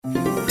From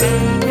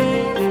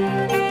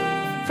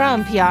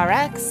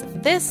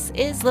PRX, this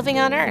is Living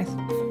on Earth.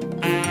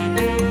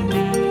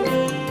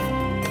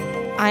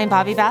 I'm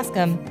Bobby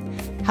Bascom.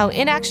 How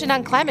inaction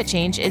on climate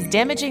change is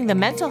damaging the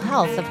mental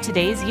health of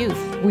today's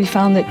youth. We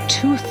found that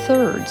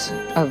 2/3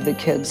 of the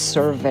kids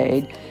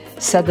surveyed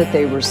said that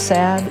they were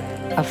sad,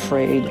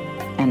 afraid,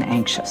 and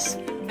anxious.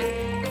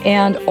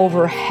 And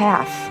over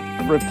half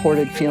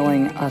reported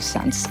feeling a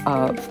sense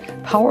of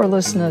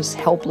powerlessness,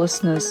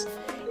 helplessness,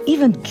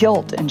 even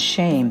guilt and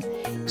shame.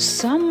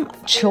 Some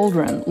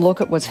children look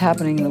at what's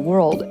happening in the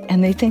world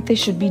and they think they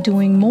should be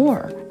doing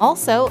more.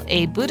 Also,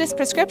 a Buddhist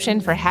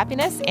prescription for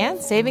happiness and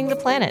saving the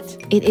planet.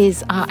 It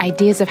is our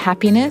ideas of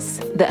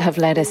happiness that have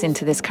led us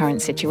into this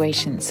current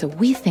situation. So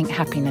we think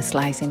happiness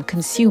lies in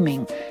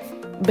consuming.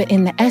 But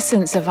in the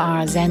essence of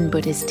our Zen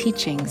Buddhist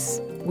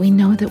teachings, we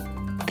know that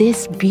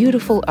this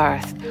beautiful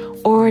earth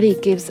already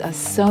gives us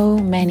so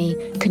many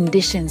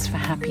conditions for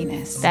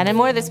happiness. That and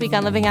more this week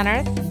on Living on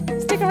Earth.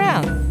 Stick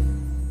around.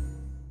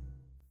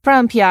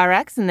 From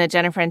PRX in the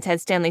Jennifer and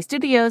Ted Stanley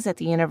studios at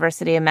the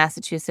University of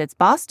Massachusetts,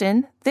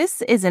 Boston,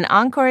 this is an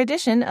encore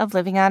edition of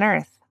Living on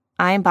Earth.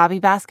 I'm Bobby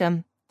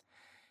Bascom.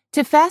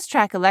 To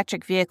fast-track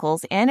electric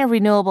vehicles and a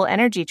renewable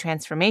energy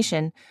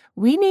transformation,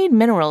 we need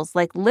minerals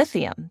like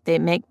lithium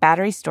that make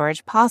battery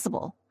storage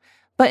possible.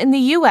 But in the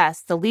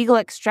U.S., the legal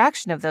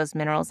extraction of those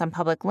minerals on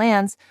public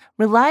lands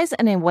relies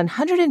on a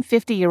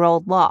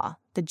 150-year-old law,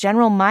 the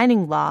General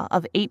Mining Law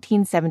of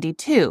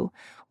 1872,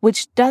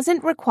 which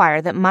doesn't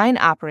require that mine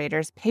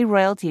operators pay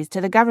royalties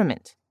to the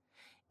government.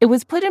 It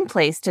was put in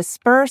place to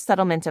spur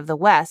settlement of the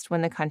West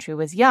when the country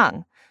was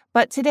young,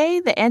 but today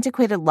the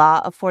antiquated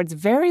law affords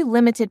very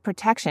limited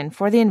protection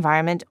for the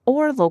environment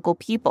or local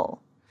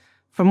people.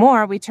 For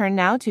more, we turn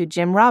now to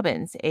Jim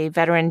Robbins, a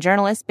veteran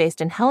journalist based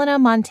in Helena,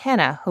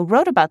 Montana, who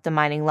wrote about the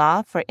mining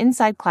law for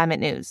Inside Climate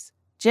News.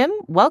 Jim,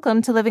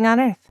 welcome to Living on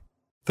Earth.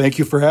 Thank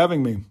you for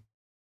having me.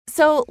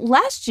 So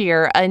last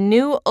year, a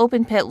new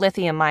open-pit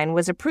lithium mine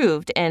was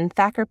approved in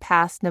Thacker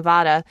Pass,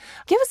 Nevada.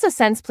 Give us a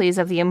sense, please,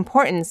 of the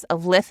importance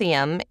of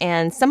lithium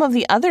and some of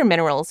the other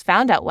minerals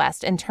found out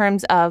west in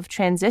terms of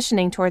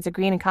transitioning towards a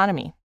green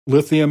economy.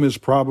 Lithium is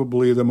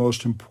probably the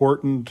most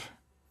important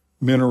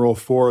mineral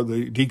for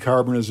the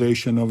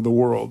decarbonization of the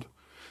world.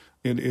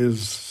 It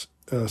is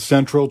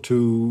central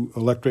to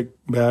electric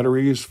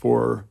batteries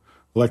for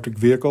electric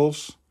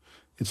vehicles.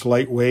 It's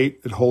lightweight,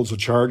 it holds a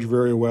charge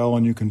very well,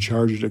 and you can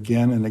charge it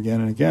again and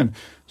again and again.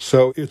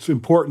 So its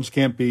importance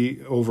can't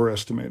be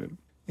overestimated.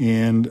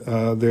 And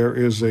there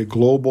is a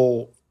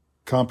global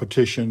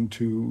competition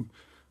to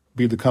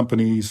be the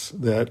companies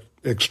that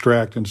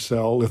extract and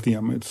sell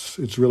lithium.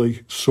 It's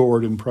really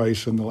soared in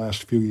price in the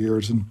last few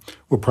years and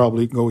will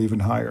probably go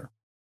even higher.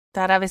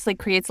 That obviously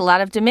creates a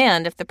lot of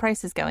demand if the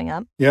price is going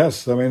up.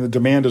 Yes, I mean, the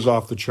demand is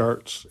off the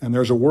charts, and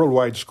there's a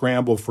worldwide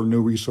scramble for new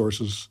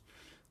resources.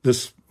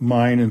 This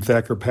mine in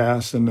Thacker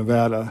Pass in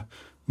Nevada,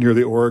 near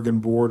the Oregon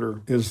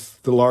border, is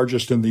the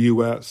largest in the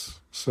U.S.,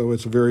 so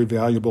it's very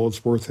valuable.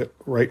 It's worth it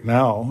right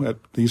now at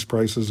these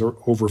prices are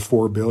over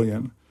 $4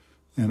 billion,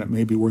 and it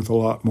may be worth a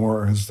lot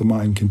more as the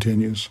mine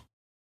continues.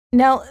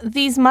 Now,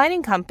 these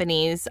mining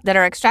companies that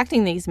are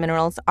extracting these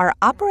minerals are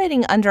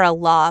operating under a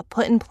law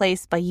put in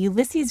place by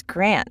Ulysses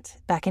Grant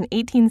back in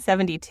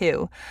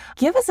 1872.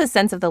 Give us a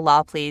sense of the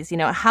law, please.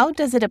 How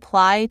does it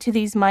apply to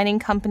these mining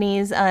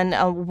companies and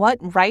what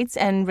rights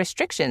and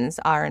restrictions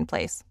are in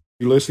place?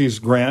 Ulysses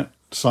Grant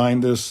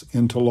signed this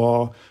into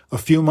law a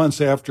few months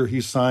after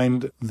he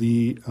signed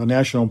the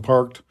National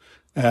Park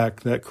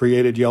Act that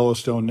created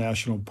Yellowstone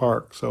National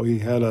Park. So he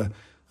had a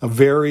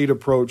varied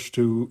approach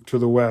to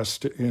the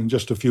West in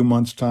just a few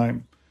months'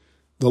 time.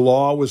 The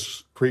law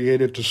was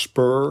created to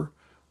spur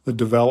the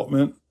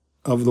development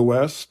of the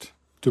West,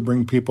 to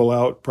bring people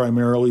out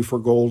primarily for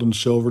gold and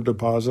silver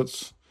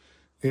deposits.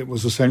 It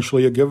was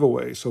essentially a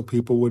giveaway, so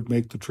people would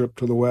make the trip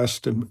to the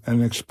West and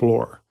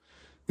explore.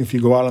 If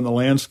you go out on the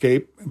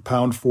landscape,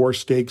 pound 4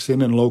 stakes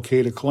in and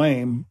locate a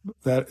claim,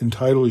 that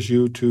entitles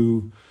you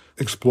to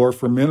explore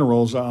for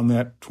minerals on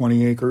that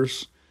 20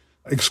 acres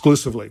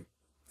exclusively.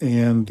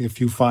 And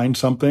if you find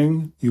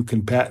something, you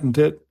can patent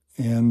it.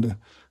 And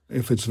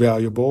if it's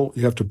valuable,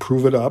 you have to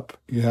prove it up.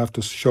 You have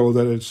to show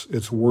that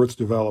it's worth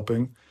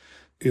developing.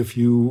 If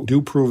you do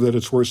prove that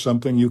it's worth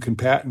something, you can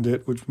patent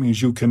it, which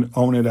means you can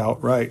own it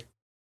outright.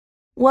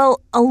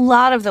 Well, a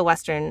lot of the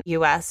western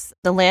U.S.,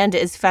 the land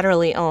is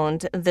federally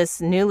owned.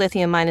 This new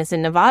lithium mine is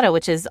in Nevada,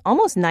 which is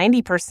almost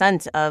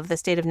 90% of the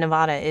state of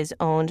Nevada is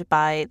owned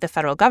by the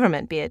federal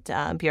government, be it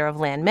Bureau of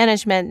Land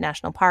Management,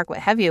 National Park, what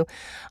have you.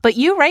 But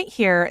you write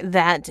here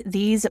that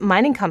these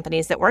mining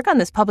companies that work on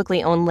this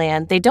publicly owned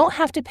land, they don't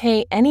have to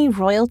pay any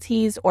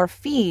royalties or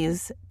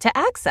fees to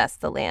access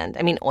the land.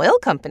 I mean, oil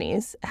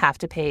companies have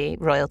to pay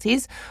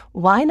royalties.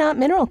 Why not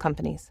mineral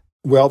companies?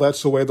 Well,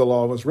 that's the way the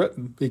law was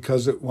written,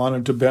 because it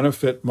wanted to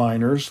benefit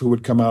miners who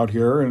would come out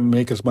here and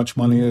make as much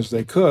money as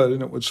they could,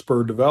 and it would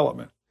spur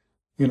development.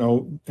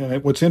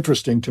 What's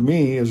interesting to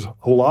me is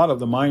a lot of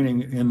the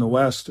mining in the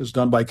West is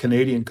done by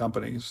Canadian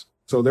companies.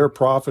 So they're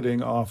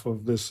profiting off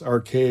of this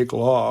archaic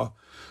law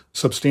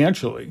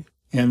substantially.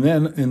 And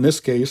then in this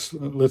case,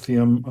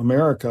 Lithium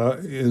America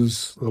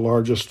is the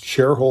largest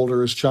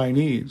shareholder is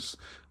Chinese.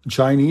 The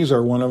Chinese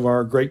are one of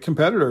our great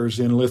competitors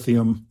in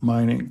lithium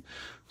mining.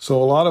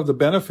 So a lot of the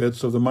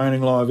benefits of the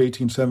mining law of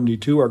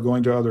 1872 are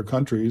going to other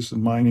countries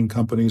and mining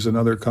companies in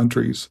other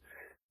countries.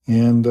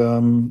 And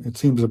it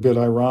seems a bit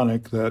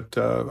ironic that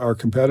our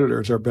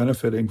competitors are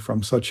benefiting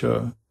from such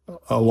a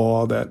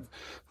law that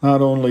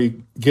not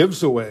only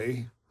gives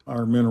away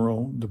our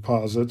mineral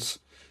deposits,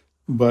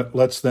 but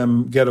lets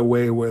them get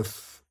away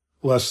with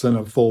less than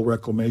a full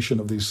reclamation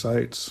of these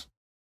sites.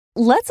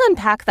 Let's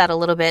unpack that a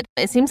little bit.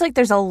 It seems like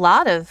there's a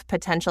lot of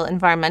potential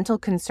environmental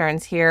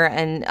concerns here,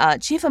 and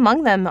chief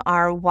among them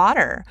are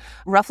water.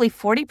 Roughly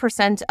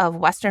 40% of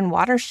Western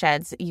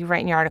watersheds, you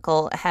write in your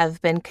article,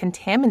 have been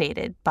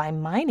contaminated by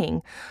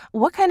mining.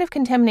 What kind of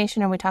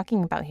contamination are we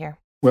talking about here?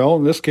 Well,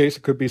 in this case,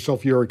 it could be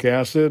sulfuric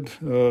acid.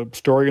 A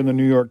story in the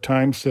New York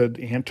Times said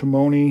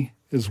antimony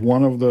is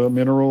one of the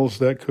minerals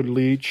that could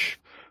leach.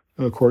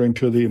 According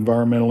to the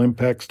environmental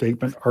impact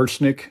statement,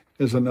 arsenic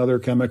is another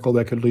chemical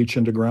that could leach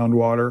into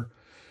groundwater.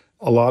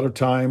 A lot of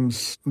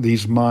times,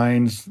 these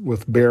mines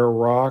with bare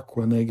rock,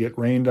 when they get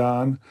rained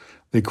on,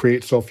 they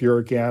create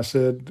sulfuric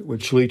acid,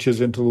 which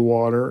leaches into the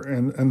water.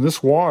 And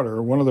this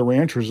water, one of the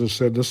ranchers has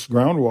said this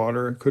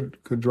groundwater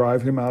could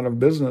drive him out of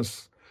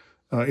business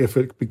if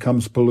it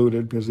becomes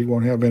polluted, because he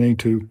won't have any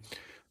to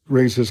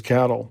raise his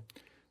cattle.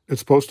 It's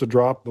supposed to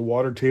drop the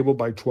water table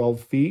by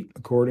 12 feet,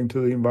 according to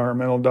the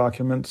environmental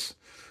documents.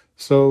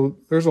 So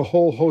there's a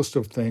whole host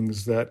of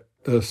things that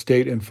the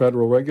state and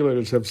federal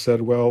regulators have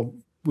said, well,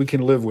 we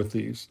can live with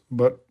these.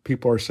 But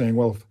people are saying,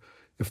 well,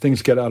 if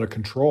things get out of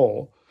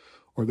control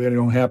or they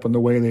don't happen the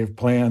way they've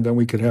planned, then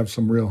we could have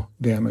some real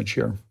damage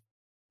here.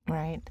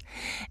 Right.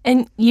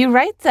 And you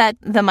write that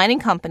the mining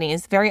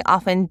companies very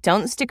often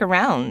don't stick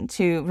around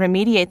to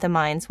remediate the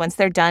mines once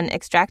they're done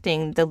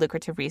extracting the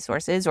lucrative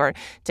resources or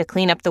to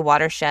clean up the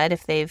watershed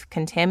if they've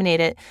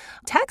contaminated.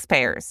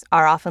 Taxpayers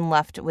are often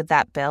left with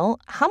that bill.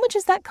 How much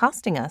is that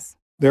costing us?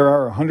 There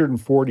are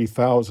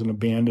 140,000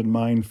 abandoned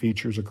mine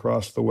features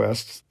across the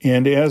West.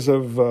 And as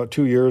of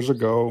 2 years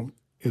ago,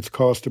 it's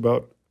cost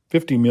about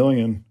 $50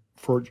 million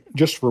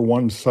just for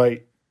one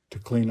site to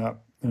clean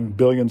up, and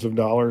billions of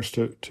dollars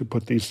to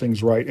put these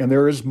things right. And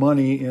there is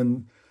money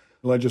in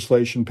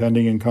legislation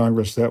pending in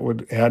Congress that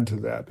would add to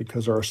that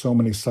because there are so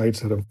many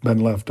sites that have been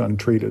left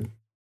untreated.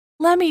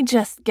 Let me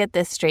just get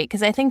this straight,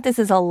 because I think this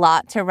is a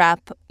lot to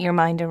wrap your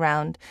mind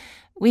around.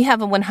 We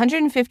have a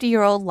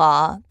 150-year-old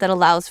law that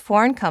allows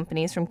foreign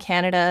companies from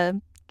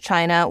Canada,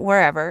 China,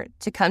 wherever,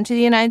 to come to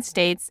the United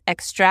States,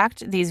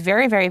 extract these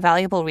very, very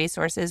valuable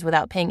resources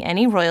without paying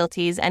any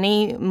royalties,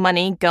 any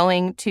money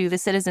going to the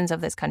citizens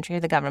of this country or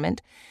the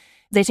government.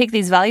 They take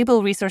these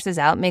valuable resources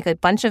out, make a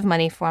bunch of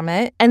money from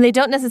it, and they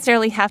don't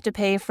necessarily have to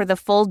pay for the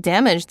full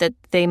damage that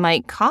they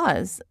might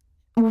cause.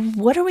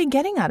 What are we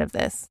getting out of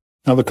this?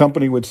 Now, the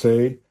company would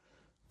say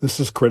this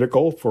is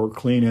critical for a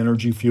clean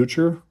energy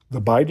future.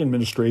 The Biden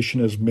administration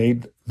has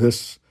made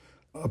this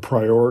a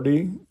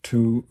priority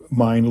to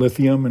mine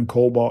lithium and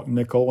cobalt,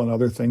 nickel, and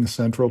other things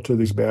central to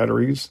these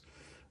batteries.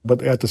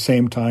 But at the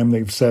same time,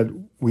 they've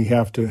said we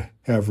have to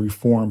have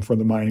reform for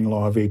the mining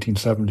law of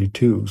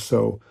 1872.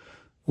 So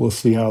we'll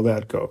see how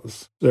that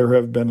goes. There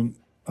have been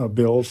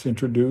bills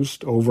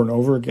introduced over and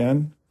over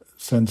again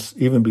since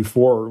even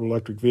before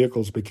electric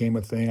vehicles became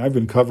a thing. I've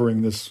been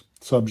covering this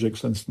subject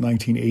since the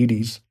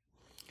 1980s,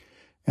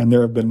 and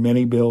there have been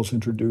many bills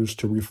introduced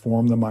to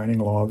reform the mining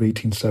law of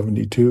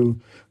 1872.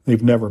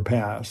 They've never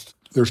passed.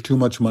 There's too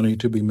much money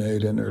to be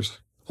made, and there's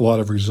a lot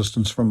of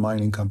resistance from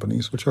mining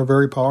companies, which are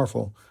very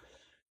powerful.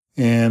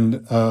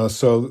 And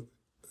so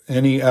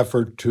any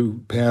effort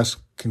to pass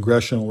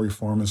congressional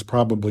reform is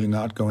probably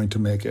not going to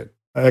make it.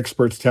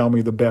 Experts tell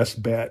me the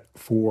best bet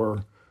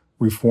for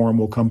reform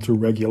will come through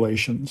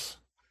regulations.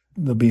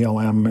 The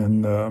BLM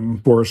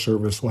and Forest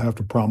Service will have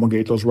to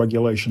promulgate those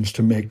regulations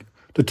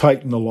to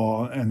tighten the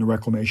law and the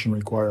reclamation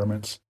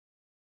requirements.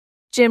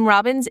 Jim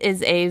Robbins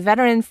is a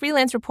veteran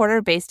freelance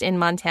reporter based in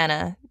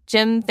Montana.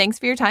 Jim, thanks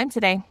for your time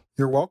today.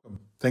 You're welcome.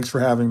 Thanks for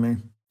having me.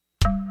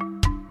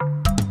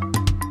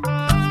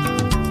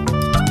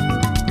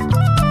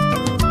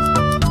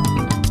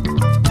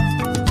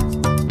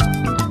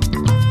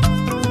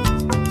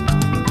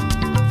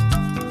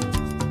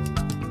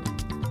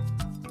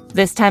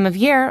 This time of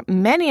year,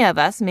 many of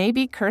us may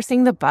be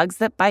cursing the bugs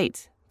that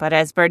bite. But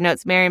as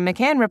BirdNote's Marion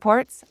McCann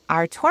reports,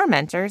 our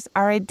tormentors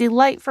are a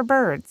delight for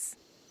birds.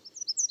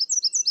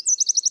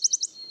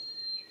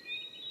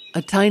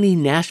 A tiny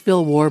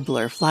Nashville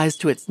warbler flies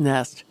to its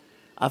nest,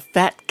 a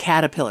fat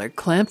caterpillar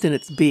clamped in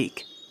its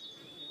beak.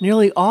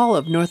 Nearly all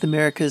of North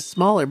America's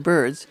smaller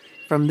birds,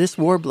 from this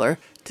warbler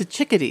to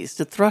chickadees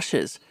to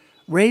thrushes,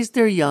 raise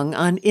their young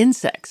on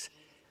insects,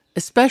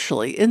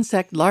 especially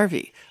insect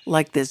larvae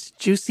like this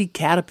juicy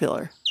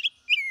caterpillar.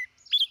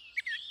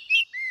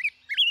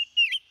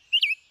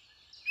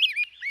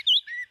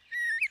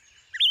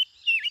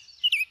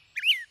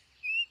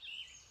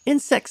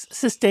 Insects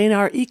sustain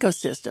our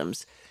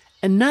ecosystems,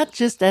 and not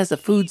just as a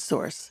food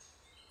source.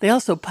 They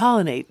also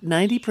pollinate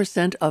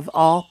 90% of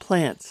all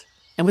plants.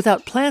 And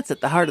without plants at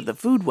the heart of the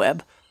food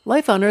web,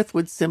 life on Earth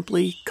would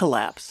simply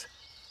collapse.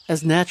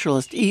 As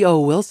naturalist E.O.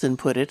 Wilson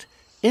put it,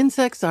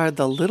 insects are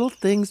the little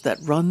things that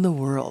run the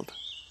world.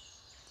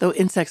 Though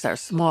insects are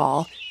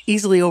small,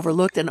 easily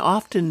overlooked, and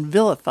often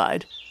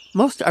vilified,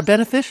 most are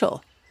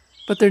beneficial.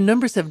 But their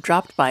numbers have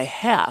dropped by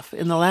half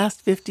in the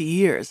last 50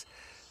 years,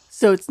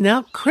 so it's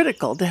now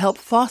critical to help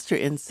foster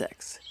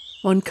insects.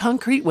 One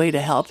concrete way to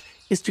help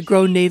is to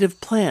grow native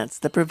plants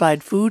that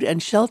provide food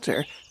and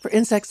shelter for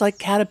insects like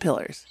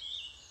caterpillars.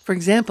 For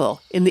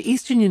example, in the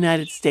eastern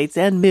United States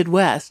and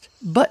Midwest,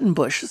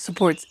 buttonbush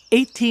supports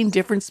 18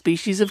 different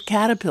species of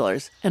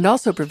caterpillars and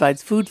also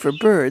provides food for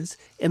birds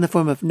in the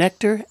form of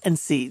nectar and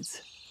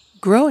seeds.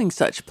 Growing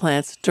such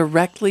plants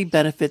directly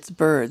benefits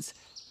birds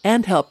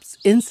and helps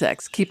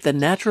insects keep the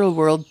natural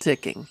world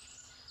ticking.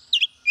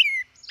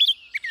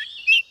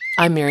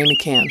 I'm Mary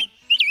McCann.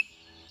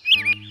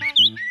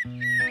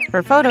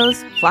 For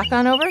photos, flock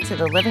on over to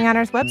the Living on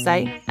Earth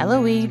website,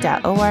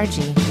 loe.org.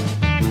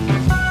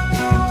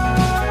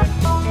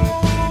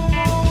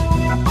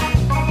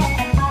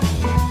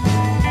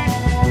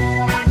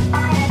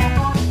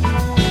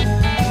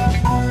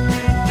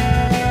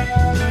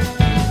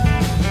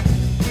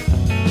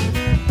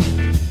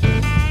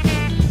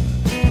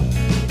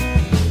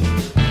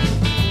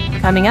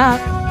 Coming up,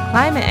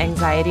 climate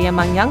anxiety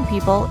among young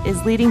people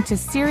is leading to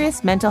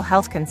serious mental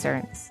health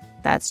concerns.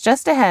 That's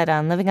just ahead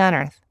on Living on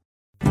Earth.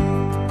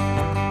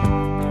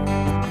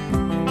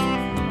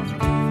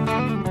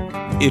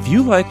 If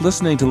you like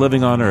listening to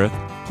Living on Earth,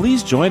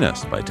 please join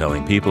us by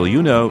telling people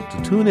you know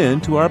to tune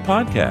in to our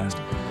podcast.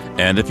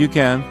 And if you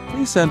can,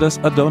 please send us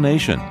a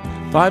donation.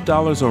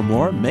 $5 or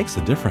more makes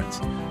a difference.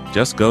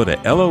 Just go to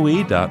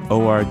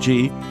loe.org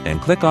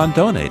and click on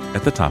Donate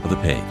at the top of the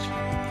page.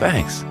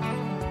 Thanks.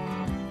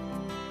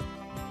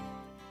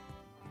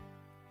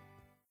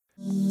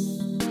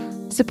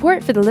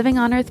 Support for the Living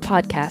on Earth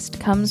podcast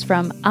comes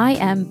from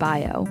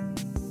IMBio.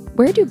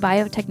 Where do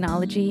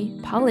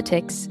biotechnology,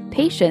 politics,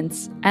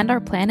 patience, and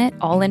our planet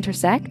all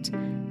intersect?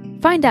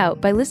 Find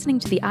out by listening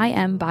to the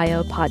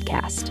IMBio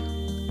podcast.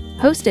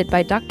 Hosted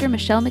by Dr.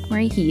 Michelle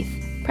McMurray Heath,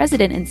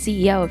 President and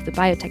CEO of the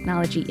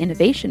Biotechnology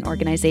Innovation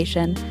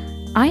Organization,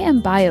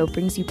 IMBio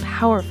brings you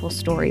powerful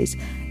stories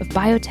of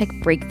biotech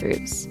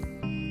breakthroughs.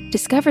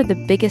 Discover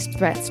the biggest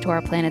threats to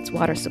our planet's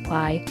water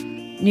supply,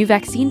 new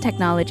vaccine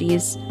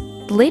technologies,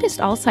 the latest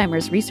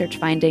Alzheimer's research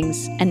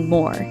findings, and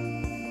more.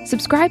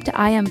 Subscribe to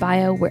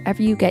IMBio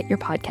wherever you get your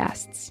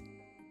podcasts.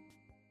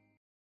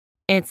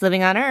 It's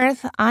Living on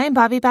Earth. I'm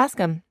Bobby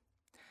Bascom.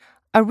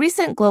 A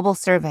recent global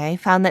survey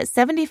found that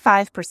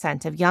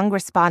 75% of young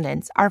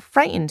respondents are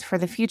frightened for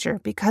the future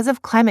because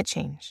of climate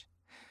change.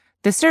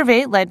 The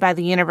survey, led by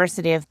the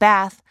University of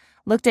Bath,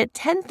 looked at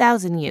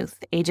 10,000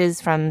 youth ages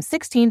from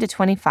 16 to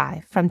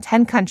 25 from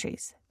 10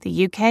 countries: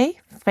 the UK,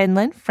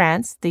 Finland,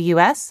 France, the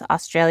US,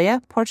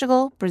 Australia,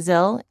 Portugal,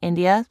 Brazil,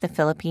 India, the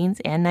Philippines,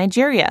 and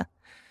Nigeria.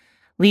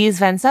 Lise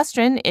Van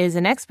Susteren is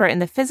an expert in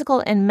the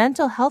physical and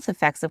mental health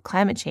effects of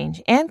climate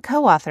change and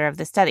co-author of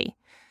the study.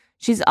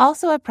 She's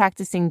also a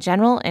practicing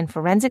general and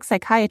forensic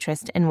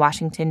psychiatrist in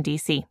Washington,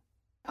 D.C.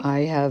 I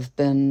have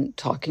been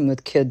talking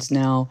with kids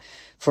now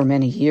for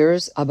many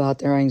years about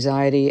their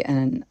anxiety,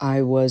 and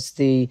I was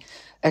the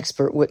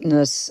expert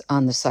witness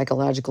on the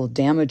psychological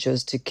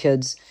damages to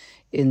kids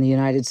in the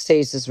United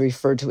States, is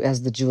referred to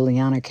as the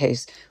Juliana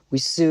case. We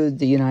sued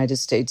the United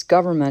States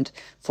government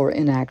for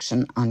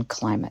inaction on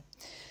climate.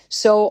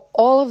 So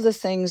all of the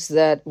things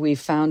that we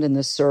found in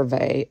the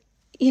survey,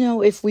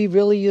 if we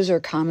really use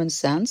our common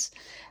sense,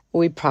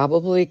 we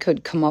probably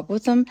could come up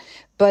with them,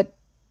 but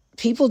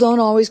people don't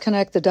always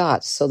connect the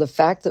dots. So the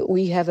fact that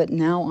we have it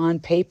now on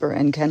paper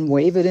and can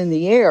wave it in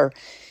the air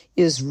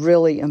is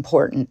really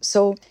important.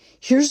 So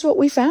here's what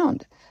we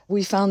found.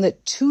 We found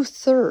that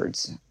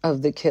 2/3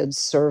 of the kids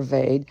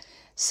surveyed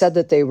said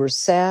that they were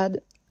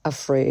sad,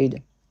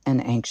 afraid,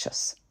 and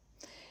anxious.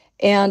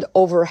 And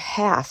over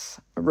half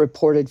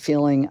reported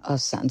feeling a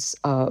sense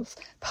of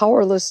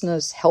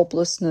powerlessness,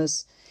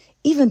 helplessness,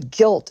 even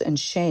guilt and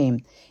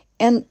shame.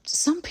 And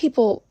some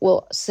people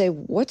will say,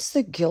 what's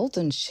the guilt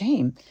and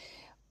shame?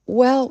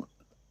 Well,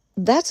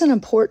 that's an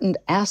important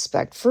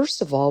aspect,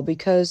 first of all,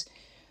 because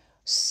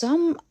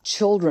some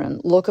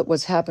children look at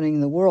what's happening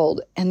in the world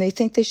and they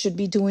think they should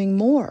be doing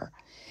more.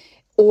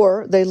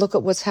 Or they look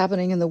at what's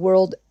happening in the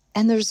world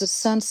and there's a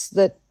sense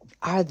that,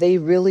 are they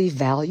really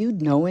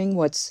valued, knowing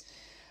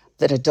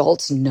that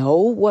adults know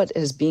what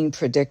is being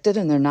predicted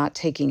and they're not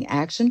taking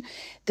action?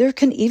 There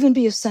can even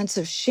be a sense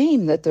of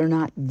shame that they're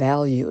not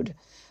valued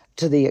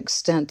to the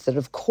extent that,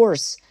 of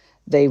course,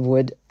 they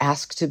would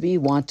ask to be,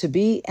 want to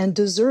be, and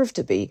deserve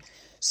to be.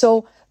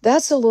 So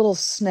that's a little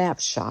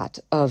snapshot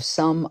of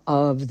some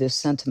of the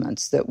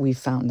sentiments that we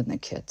found in the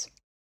kids.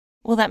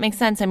 Well, that makes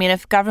sense. I mean,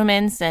 if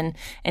governments and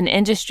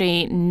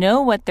industry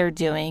know what they're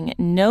doing,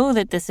 know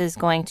that this is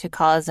going to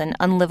cause an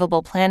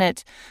unlivable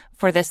planet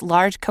for this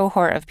large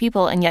cohort of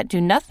people, and yet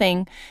do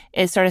nothing,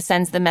 it sort of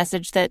sends the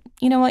message that,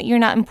 you know what, you're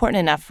not important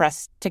enough for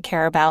us to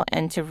care about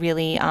and to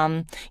really,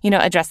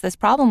 address this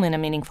problem in a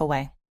meaningful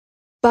way.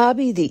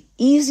 Bobby, the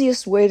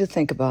easiest way to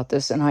think about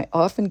this, and I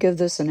often give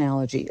this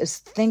analogy, is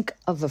think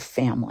of a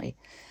family.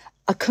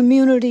 A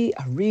community,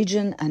 a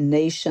region, a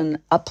nation,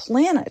 a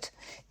planet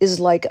is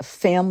like a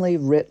family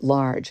writ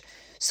large.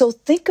 So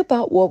think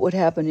about what would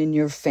happen in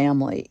your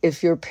family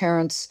if your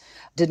parents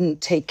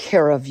didn't take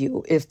care of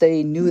you, if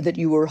they knew that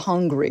you were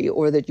hungry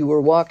or that you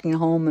were walking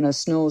home in a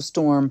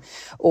snowstorm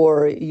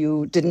or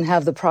you didn't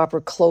have the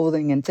proper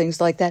clothing and things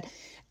like that.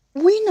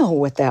 We know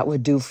what that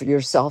would do for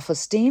your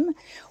self-esteem.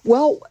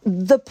 Well,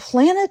 the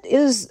planet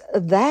is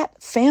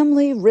that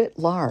family writ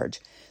large.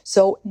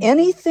 So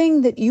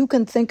anything that you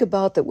can think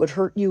about that would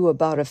hurt you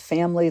about a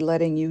family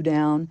letting you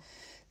down,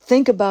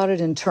 think about it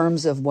in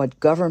terms of what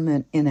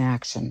government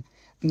inaction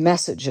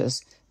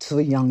messages to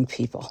young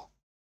people.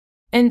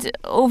 And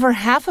over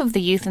half of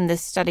the youth in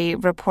this study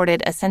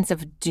reported a sense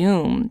of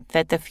doom,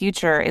 that the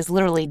future is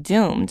literally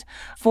doomed.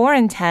 4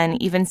 in 10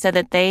 even said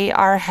that they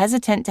are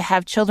hesitant to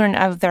have children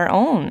of their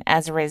own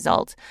as a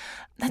result.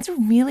 That's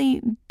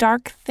really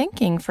dark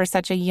thinking for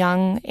such a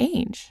young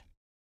age.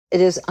 It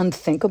is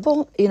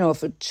unthinkable.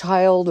 If a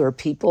child or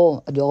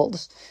people,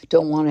 adults,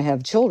 don't want to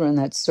have children,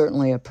 that's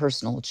certainly a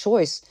personal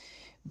choice.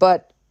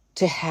 But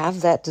to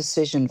have that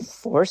decision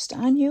forced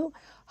on you,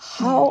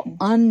 how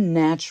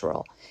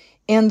unnatural.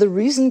 And the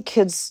reason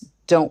kids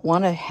don't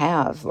want to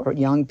have, or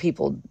young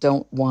people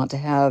don't want to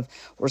have,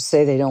 or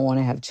say they don't want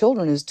to have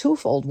children is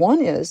twofold.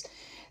 One is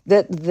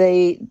that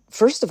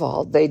first of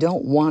all, they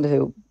don't want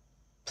to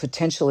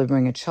potentially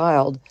bring a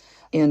child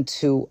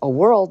into a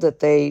world that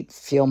they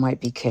feel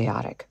might be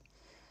chaotic.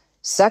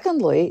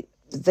 Secondly,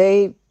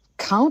 they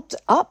count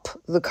up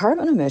the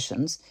carbon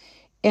emissions,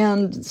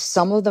 and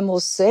some of them will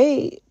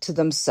say to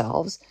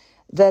themselves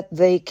that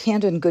they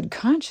can't in good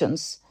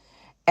conscience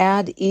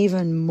add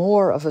even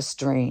more of a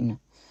strain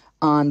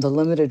on the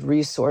limited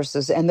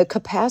resources and the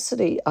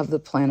capacity of the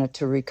planet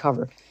to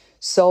recover.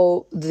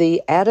 So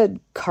the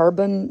added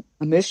carbon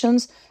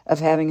emissions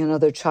of having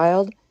another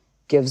child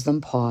gives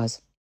them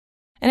pause.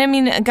 And I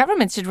mean,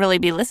 governments should really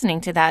be listening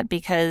to that,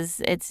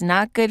 because it's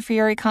not good for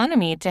your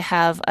economy to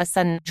have a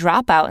sudden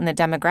dropout in the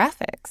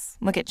demographics.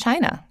 Look at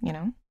China,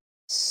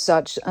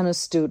 Such an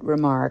astute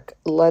remark.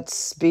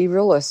 Let's be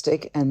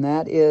realistic, and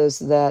that is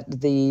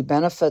that the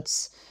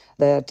benefits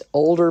that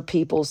older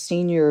people,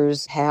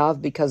 seniors, have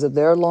because of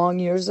their long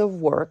years of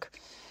work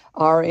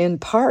are in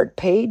part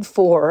paid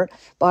for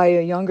by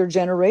a younger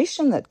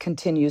generation that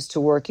continues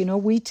to work.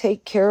 We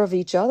take care of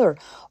each other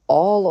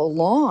all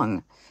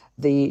along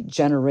the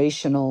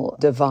generational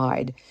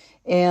divide.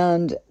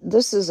 And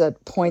this is a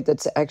point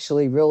that's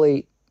actually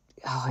really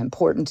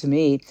important to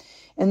me.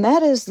 And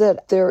that is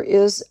that there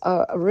is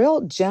a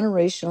real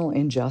generational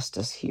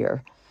injustice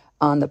here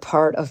on the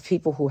part of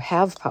people who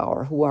have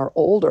power, who are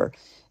older.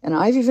 And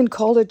I've even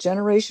called it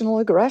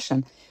generational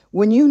aggression.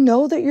 When you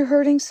know that you're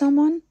hurting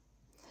someone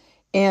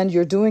and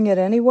you're doing it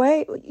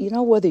anyway,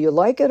 whether you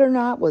like it or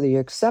not, whether you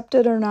accept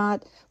it or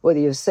not, whether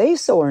you say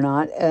so or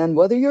not, and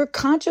whether you're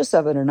conscious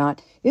of it or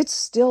not, it's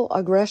still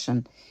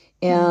aggression.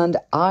 And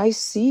I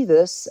see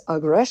this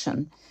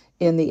aggression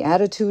in the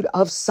attitude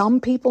of some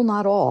people,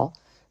 not all,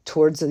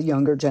 towards the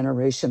younger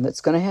generation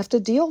that's going to have to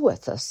deal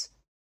with this.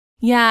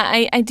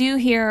 Yeah, I do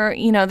hear,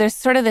 there's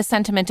sort of the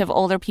sentiment of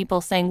older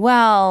people saying,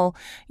 well,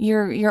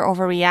 you're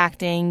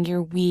overreacting,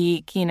 you're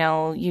weak, you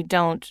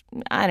don't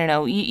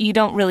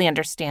really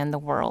understand the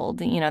world,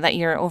 that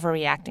you're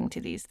overreacting to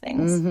these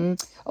things. Mm-hmm.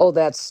 Oh,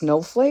 that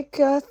snowflake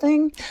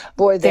thing?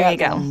 Boy,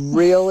 that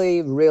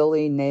really,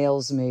 really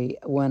nails me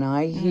when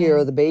I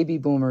hear the baby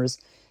boomers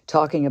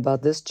talking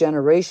about this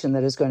generation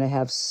that is going to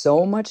have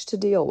so much to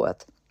deal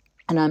with.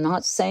 And I'm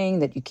not saying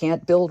that you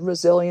can't build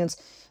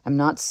resilience. I'm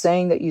not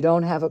saying that you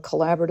don't have a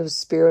collaborative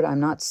spirit.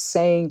 I'm not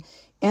saying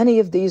any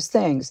of these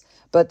things.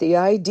 But the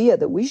idea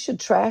that we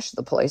should trash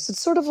the place,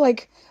 it's sort of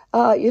like,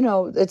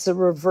 it's a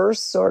reverse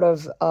sort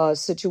of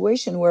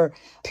situation where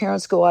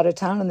parents go out of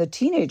town and the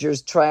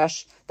teenagers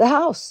trash the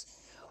house.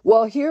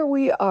 Well, here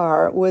we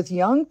are with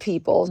young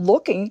people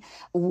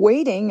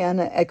waiting and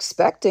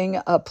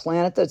expecting a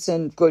planet that's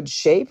in good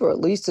shape, or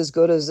at least as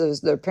good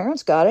as their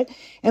parents got it,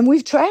 and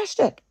we've trashed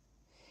it.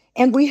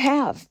 And we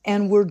have,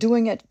 and we're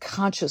doing it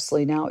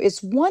consciously now.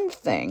 It's one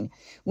thing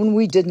when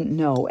we didn't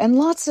know, and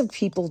lots of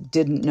people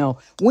didn't know.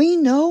 We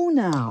know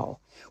now.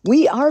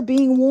 We are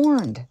being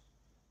warned.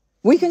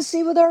 We can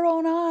see with our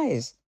own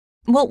eyes.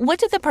 Well, what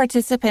did the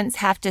participants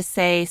have to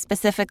say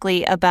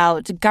specifically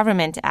about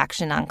government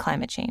action on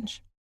climate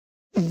change?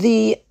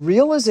 The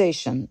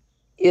realization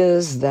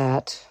is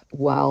that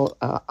while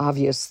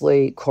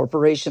obviously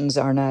corporations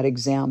are not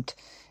exempt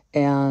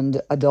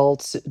and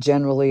adults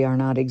generally are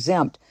not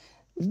exempt,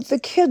 the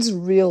kids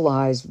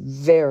realize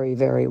very,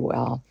 very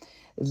well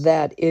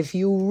that if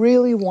you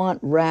really want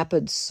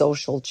rapid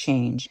social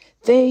change,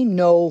 they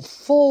know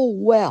full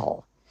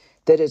well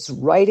that it's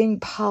writing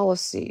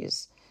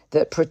policies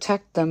that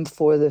protect them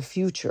for the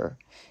future,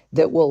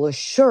 that will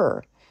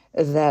assure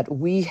that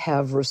we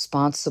have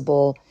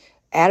responsible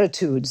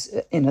attitudes,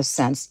 in a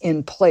sense,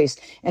 in place.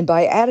 And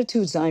by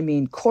attitudes, I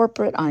mean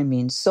corporate, I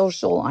mean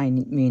social, I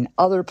mean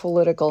other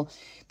political,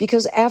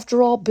 because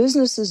after all,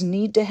 businesses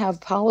need to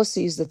have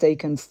policies that they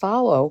can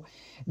follow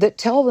that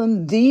tell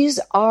them these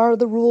are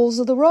the rules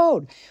of the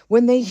road.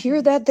 When they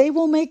hear that, they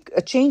will make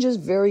changes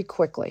very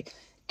quickly.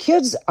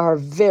 Kids are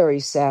very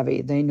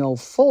savvy. They know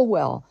full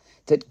well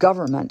that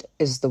government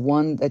is the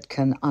one that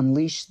can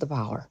unleash the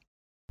power.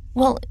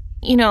 Well,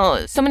 you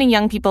know, so many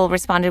young people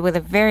responded with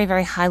a very,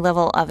 very high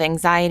level of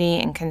anxiety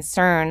and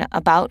concern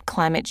about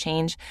climate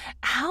change.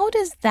 How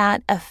does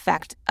that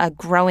affect a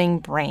growing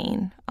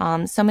brain?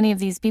 So many of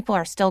these people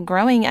are still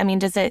growing. I mean,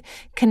 does it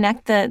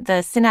connect the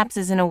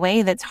synapses in a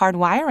way that's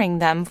hardwiring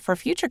them for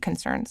future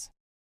concerns?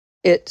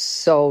 It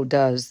so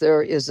does.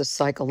 There is a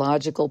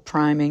psychological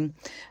priming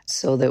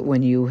so that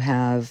when you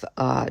have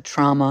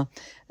trauma,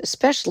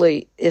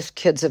 especially if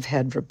kids have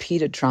had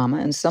repeated trauma,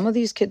 and some of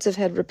these kids have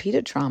had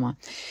repeated trauma,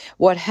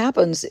 what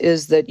happens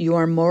is that you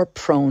are more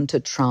prone to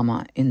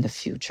trauma in the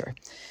future.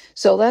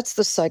 So that's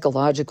the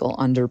psychological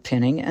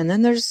underpinning. And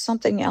then there's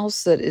something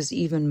else that is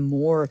even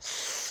more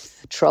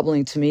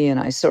troubling to me, and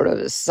I sort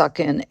of suck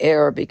in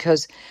air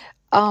because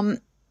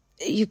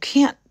you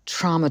can't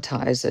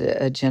traumatize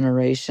a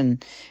generation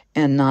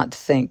and not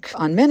think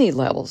on many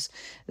levels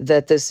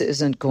that this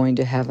isn't going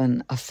to have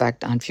an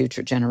effect on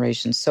future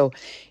generations. So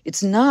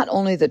it's not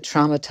only that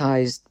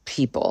traumatized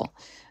people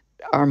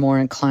are more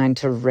inclined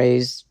to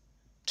raise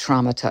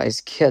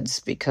traumatized kids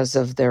because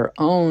of their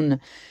own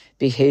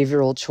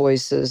behavioral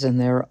choices and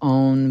their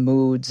own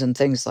moods and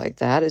things like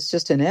that. It's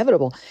just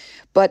inevitable.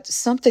 But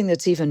something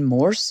that's even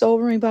more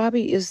sobering,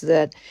 Bobby, is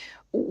that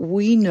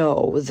we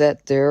know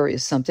that there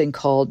is something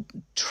called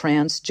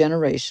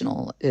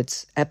transgenerational,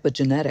 it's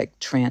epigenetic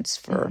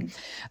transfer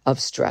of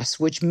stress,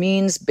 which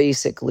means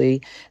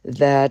basically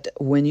that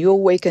when you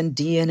awaken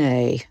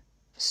DNA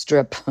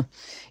strip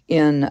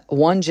in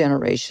one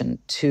generation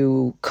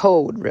to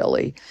code,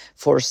 really,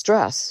 for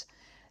stress,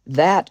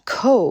 that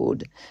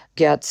code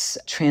gets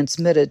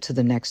transmitted to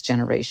the next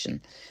generation.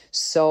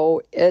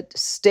 So it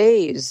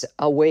stays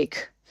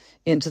awake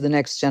into the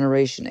next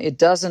generation. It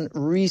doesn't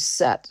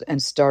reset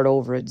and start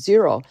over at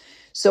zero.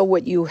 So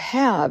what you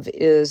have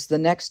is the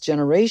next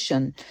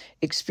generation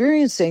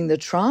experiencing the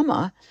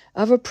trauma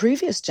of a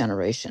previous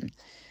generation.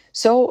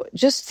 So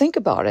just think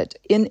about it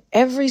in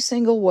every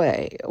single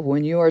way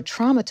when you are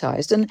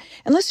traumatized. And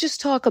let's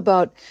just talk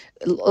about,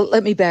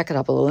 let me back it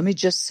up a little. Let me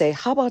just say,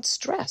 how about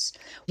stress?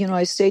 You know,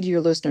 I say to your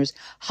listeners,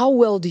 how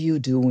well do you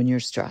do when you're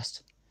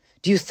stressed?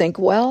 Do you think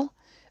well?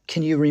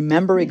 Can you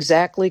remember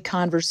exactly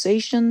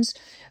conversations?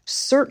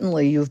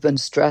 Certainly, you've been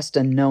stressed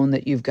and known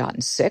that you've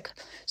gotten sick,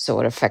 so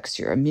it affects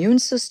your immune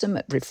system,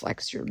 it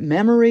reflects your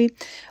memory,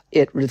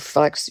 it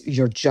reflects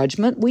your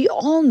judgment. We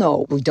all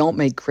know we don't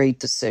make great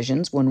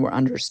decisions when we're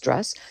under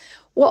stress.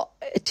 Well,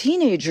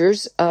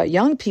 teenagers,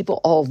 young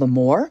people, all the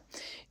more.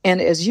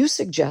 And as you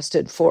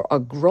suggested, for a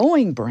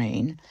growing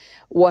brain,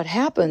 what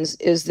happens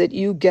is that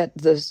you get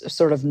this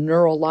sort of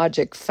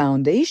neurologic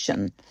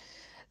foundation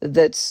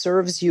that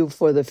serves you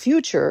for the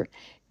future.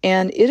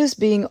 And it is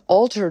being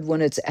altered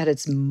when it's at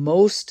its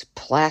most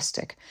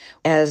plastic,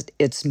 as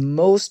its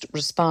most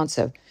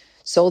responsive.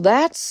 So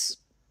that's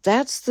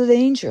the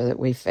danger that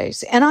we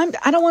face. And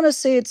I don't want to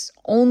say it's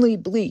only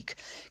bleak,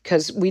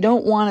 because we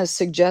don't want to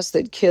suggest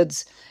that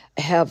kids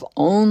have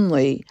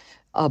only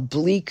a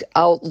bleak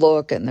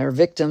outlook and they're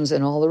victims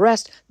and all the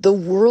rest. The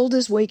world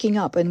is waking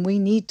up, and we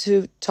need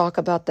to talk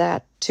about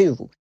that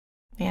too.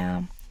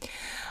 Yeah.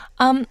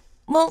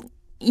 Well,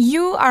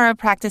 you are a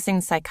practicing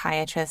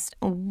psychiatrist.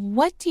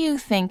 What do you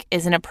think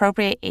is an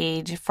appropriate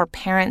age for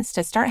parents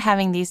to start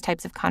having these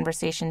types of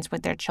conversations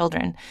with their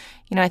children?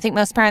 You know, I think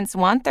most parents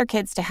want their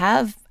kids to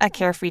have a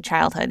carefree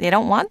childhood. They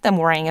don't want them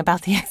worrying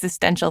about the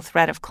existential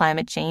threat of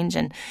climate change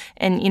and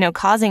you know,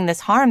 causing this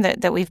harm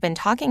that we've been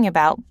talking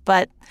about.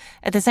 But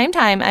at the same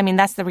time, I mean,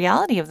 that's the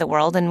reality of the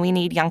world, and we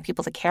need young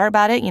people to care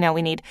about it. You know,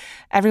 we need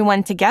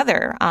everyone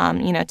together,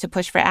 you know, to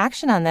push for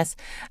action on this.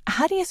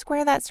 How do you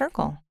square that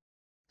circle?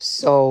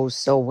 So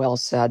well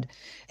said.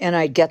 And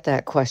I get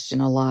that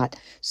question a lot.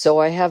 So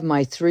I have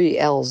my 3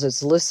 L's.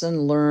 It's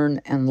listen,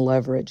 learn, and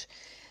leverage.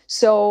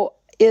 So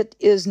it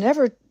is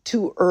never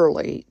too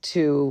early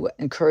to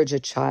encourage a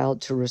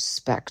child to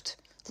respect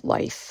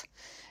life.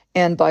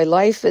 And by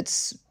life,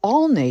 it's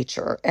all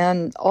nature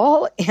and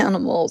all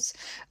animals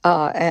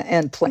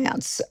and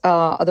plants.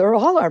 They're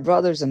all our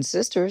brothers and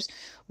sisters.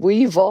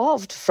 We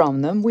evolved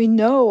from them. We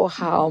know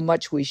how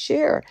much we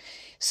share.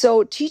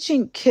 So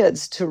teaching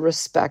kids to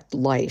respect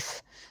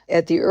life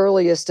at the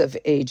earliest of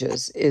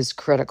ages is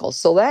critical.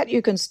 So that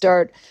you can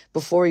start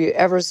before you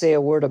ever say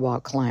a word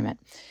about climate.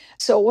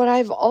 So what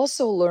I've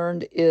also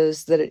learned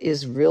is that it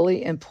is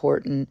really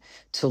important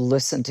to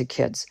listen to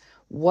kids.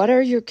 What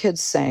are your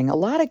kids saying? A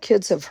lot of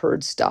kids have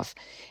heard stuff,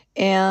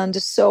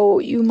 And so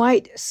you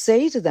might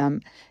say to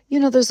them,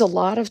 there's a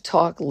lot of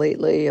talk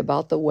lately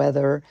about the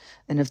weather,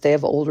 and if they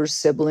have older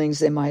siblings,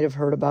 they might have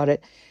heard about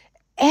it.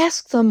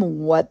 Ask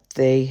them what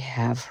they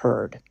have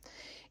heard.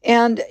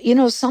 And,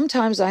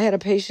 sometimes I had a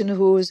patient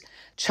whose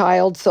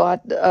child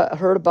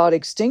heard about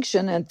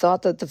extinction and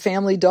thought that the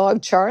family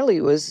dog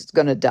Charlie was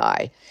going to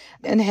die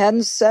and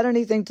hadn't said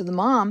anything to the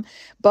mom,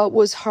 but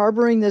was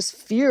harboring this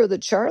fear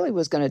that Charlie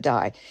was going to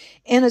die.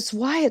 And it's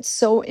why it's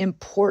so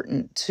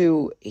important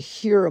to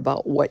hear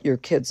about what your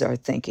kids are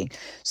thinking.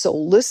 So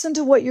listen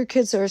to what your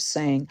kids are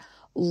saying,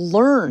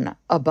 learn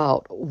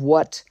about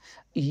what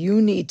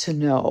you need to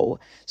know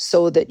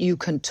so that you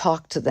can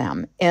talk to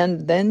them.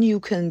 And then you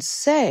can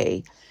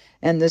say,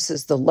 and this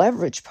is the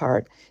leverage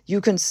part,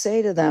 you can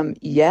say to them,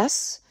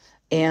 yes,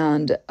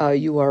 and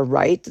you are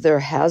right. There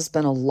has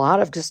been a lot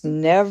of just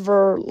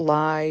never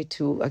lie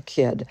to a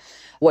kid.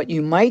 What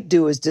you might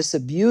do is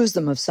disabuse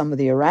them of some of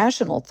the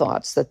irrational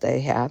thoughts that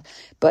they have,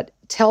 but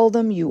tell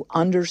them you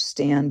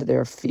understand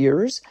their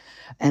fears.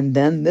 And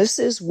then this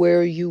is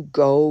where you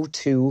go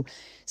to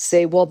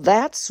say, well,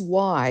 that's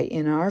why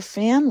in our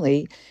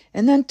family,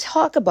 and then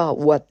talk about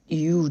what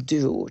you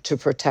do to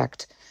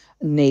protect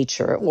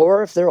nature,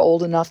 or if they're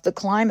old enough, the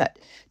climate.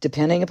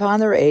 Depending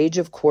upon their age,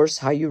 of course,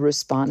 how you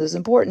respond is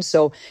important.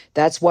 So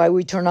that's why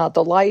we turn out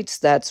the lights.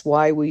 That's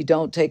why we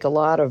don't take a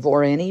lot of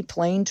or any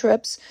plane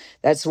trips.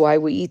 That's why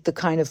we eat the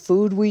kind of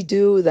food we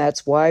do.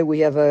 That's why we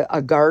have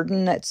a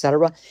garden,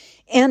 etc.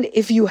 And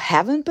if you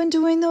haven't been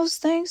doing those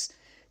things,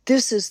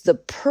 this is the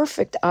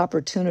perfect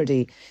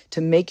opportunity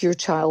to make your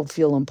child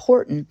feel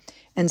important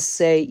and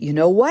say, you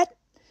know what?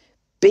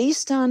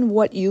 Based on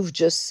what you've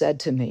just said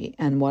to me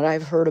and what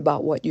I've heard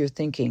about what you're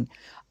thinking,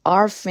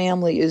 our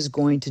family is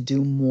going to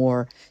do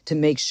more to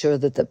make sure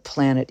that the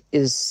planet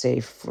is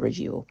safe for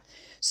you.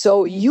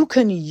 So you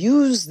can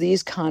use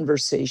these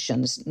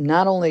conversations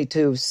not only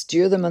to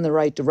steer them in the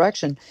right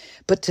direction,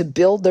 but to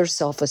build their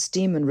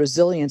self-esteem and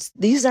resilience.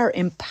 These are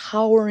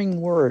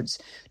empowering words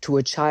to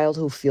a child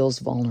who feels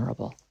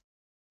vulnerable.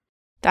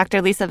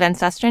 Dr. Lisa Van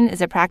Susteren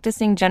is a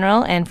practicing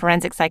general and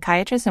forensic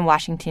psychiatrist in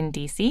Washington,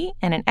 D.C.,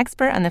 and an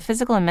expert on the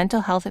physical and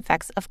mental health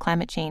effects of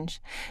climate change.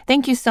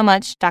 Thank you so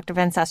much, Dr.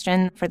 Van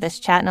Susteren, for this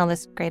chat and all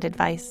this great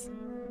advice.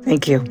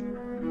 Thank you.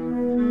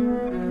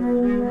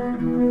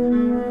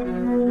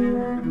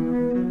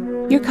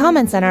 Your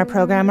comments on our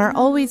program are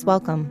always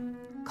welcome.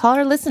 Call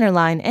our listener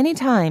line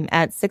anytime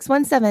at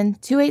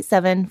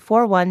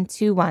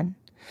 617-287-4121.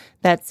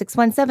 That's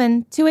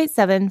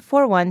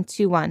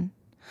 617-287-4121.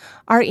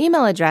 Our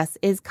email address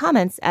is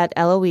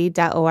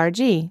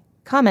comments@loe.org,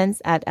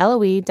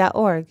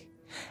 comments@loe.org,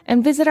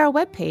 and visit our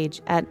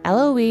webpage at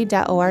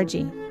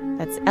loe.org.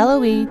 That's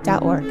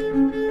loe.org.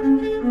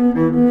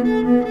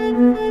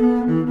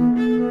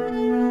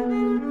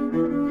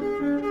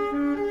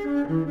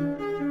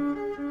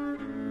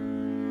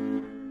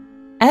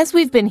 As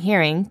we've been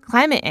hearing,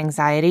 climate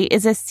anxiety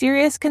is a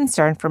serious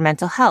concern for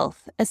mental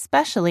health,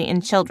 especially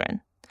in children.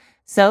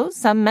 So,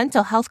 some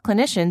mental health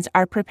clinicians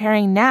are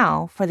preparing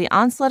now for the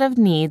onslaught of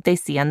need they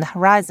see on the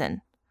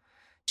horizon.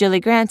 Julie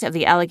Grant of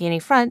the Allegheny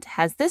Front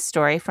has this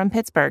story from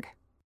Pittsburgh.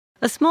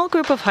 A small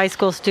group of high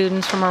school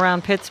students from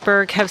around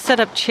Pittsburgh have set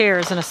up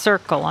chairs in a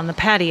circle on the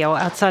patio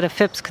outside of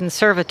Phipps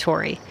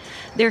Conservatory.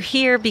 They're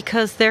here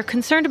because they're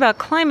concerned about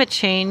climate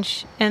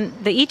change, and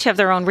they each have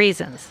their own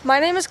reasons. My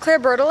name is Claire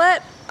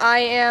Bertolet. I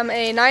am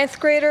a 9th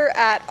grader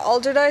at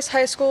Alderdice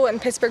High School in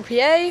Pittsburgh,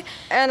 PA,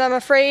 and I'm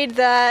afraid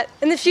that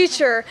in the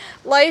future,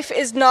 life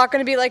is not going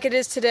to be like it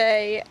is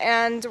today,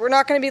 and we're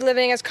not going to be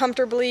living as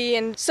comfortably,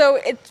 and so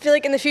I feel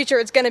like in the future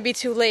it's going to be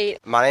too late.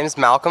 My name is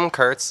Malcolm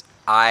Kurtz.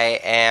 I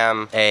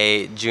am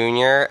a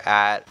junior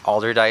at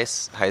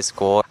Alderdice High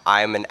School.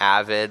 I'm an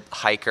avid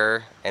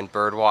hiker and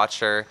bird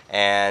watcher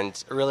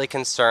and really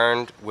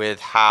concerned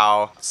with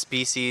how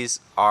species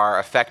are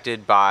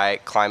affected by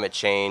climate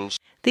change.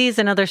 These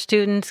and other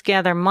students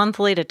gather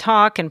monthly to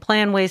talk and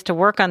plan ways to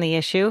work on the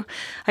issue.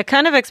 I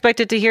kind of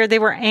expected to hear they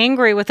were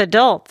angry with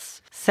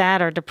adults,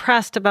 sad or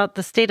depressed about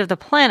the state of the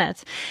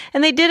planet.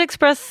 And they did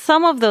express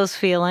some of those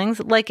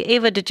feelings, like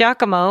Ava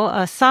DiGiacomo,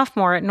 a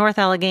sophomore at North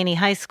Allegheny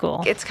High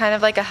School. It's kind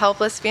of like a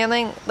helpless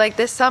feeling. Like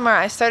this summer,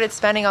 I started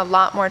spending a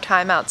lot more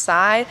time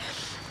outside.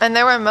 And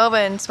there were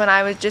moments when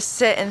I would just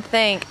sit and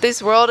think,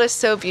 this world is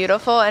so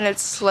beautiful and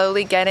it's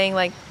slowly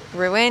getting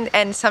ruined,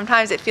 and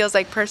sometimes it feels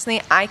like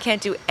personally I can't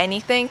do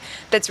anything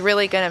that's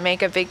really going to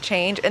make a big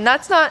change, and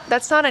that's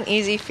not an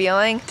easy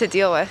feeling to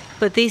deal with.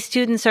 But these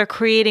students are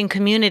creating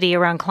community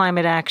around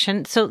climate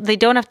action, so they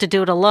don't have to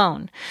do it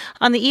alone.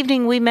 On the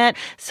evening we met,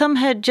 some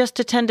had just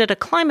attended a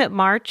climate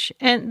march,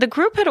 and the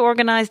group had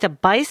organized a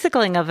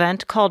bicycling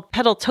event called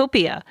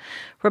Pedaltopia.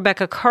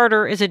 Rebecca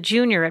Carter is a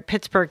junior at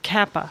Pittsburgh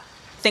Kappa.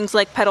 Things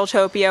like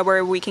Pedaltopia,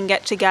 where we can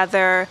get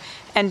together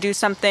and do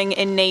something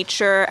in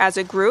nature as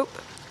a group,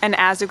 and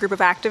as a group of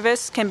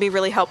activists, can be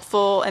really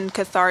helpful and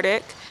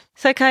cathartic.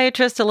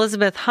 Psychiatrist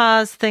Elizabeth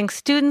Haas thinks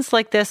students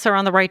like this are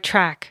on the right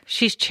track.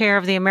 She's chair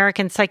of the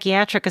American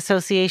Psychiatric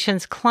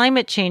Association's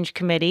Climate Change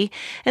Committee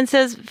and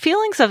says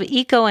feelings of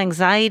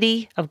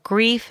eco-anxiety, of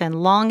grief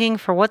and longing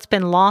for what's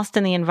been lost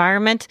in the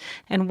environment,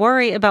 and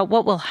worry about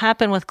what will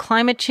happen with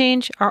climate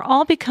change are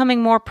all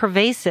becoming more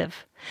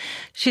pervasive.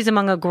 She's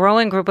among a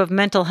growing group of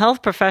mental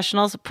health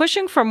professionals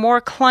pushing for more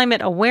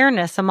climate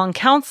awareness among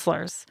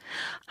counselors.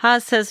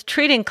 Haas says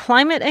treating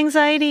climate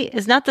anxiety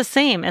is not the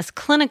same as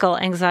clinical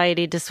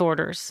anxiety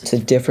disorders. It's a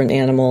different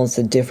animal. It's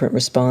a different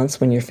response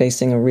when you're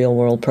facing a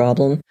real-world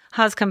problem.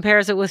 Haas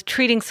compares it with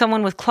treating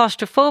someone with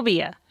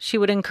claustrophobia. She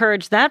would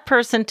encourage that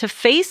person to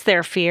face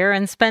their fear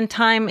and spend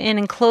time in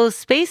enclosed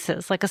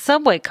spaces like a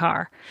subway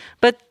car.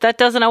 But that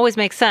doesn't always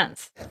make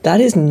sense.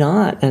 That is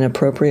not an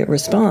appropriate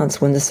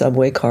response when the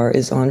subway car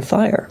is on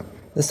fire.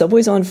 The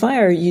subway's on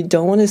fire. You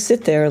don't want to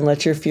sit there and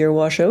let your fear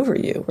wash over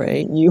you,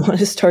 right? You want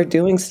to start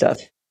doing stuff.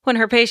 When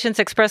her patients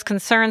express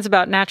concerns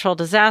about natural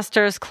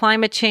disasters,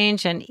 climate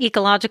change, and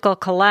ecological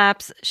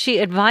collapse, she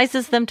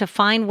advises them to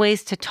find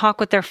ways to talk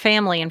with their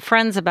family and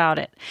friends about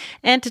it,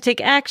 and to take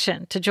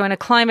action, to join a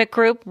climate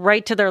group,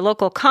 write to their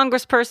local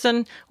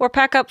congressperson, or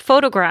pack up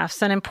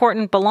photographs and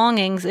important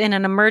belongings in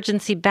an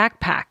emergency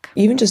backpack.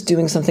 Even just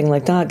doing something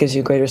like that gives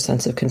you a greater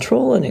sense of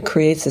control, and it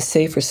creates a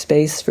safer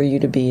space for you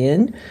to be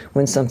in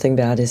when something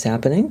bad is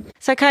happening.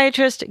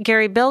 Psychiatrist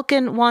Gary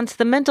Belkin wants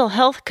the mental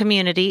health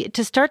community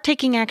to start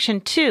taking action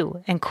too,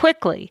 and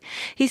quickly.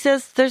 He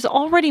says there's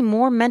already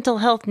more mental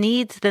health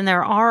needs than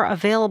there are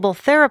available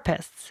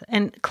therapists.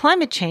 And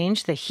climate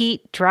change, the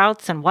heat,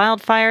 droughts, and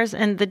wildfires,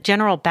 and the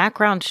general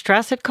background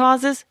stress it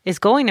causes is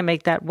going to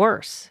make that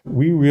worse.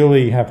 We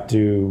really have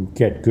to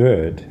get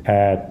good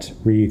at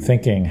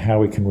rethinking how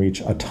we can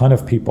reach a ton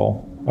of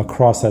people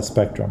across that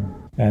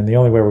spectrum. And the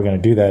only way we're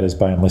going to do that is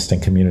by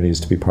enlisting communities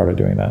to be part of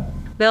doing that.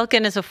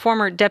 Belkin is a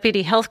former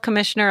deputy health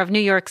commissioner of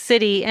New York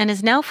City and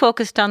is now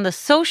focused on the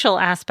social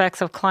aspects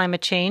of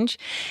climate change.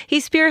 He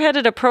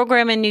spearheaded a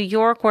program in New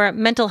York where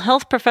mental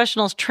health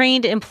professionals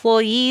trained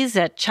employees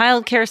at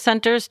child care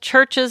centers,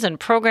 churches, and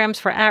programs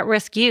for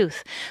at-risk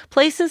youth,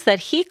 places that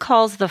he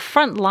calls the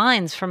front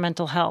lines for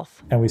mental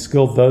health. And we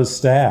skilled those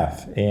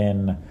staff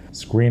in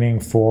screening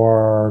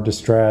for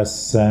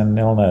distress and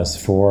illness,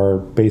 for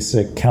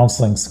basic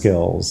counseling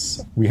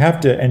skills. We have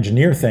to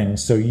engineer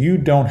things so you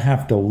don't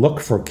have to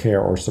look for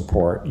care or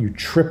support. You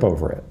trip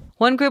over it.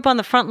 One group on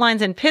the front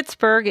lines in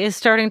Pittsburgh is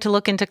starting to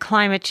look into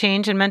climate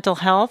change and mental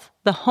health,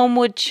 the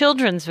Homewood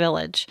Children's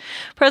Village.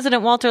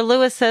 President Walter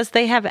Lewis says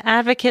they have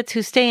advocates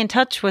who stay in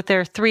touch with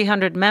their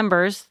 300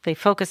 members. They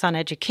focus on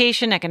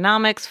education,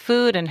 economics,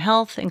 food, and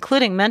health,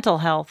 including mental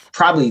health.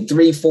 Probably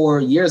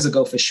 3-4 years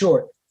ago, for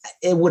sure,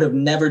 it would have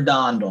never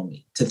dawned on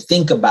me to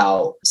think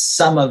about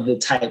some of the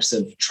types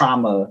of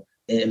trauma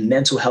and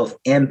mental health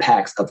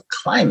impacts of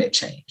climate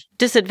change.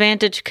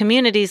 Disadvantaged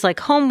communities like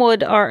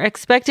Homewood are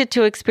expected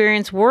to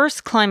experience worse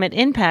climate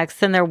impacts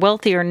than their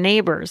wealthier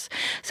neighbors.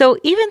 So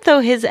even though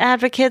his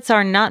advocates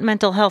are not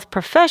mental health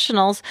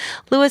professionals,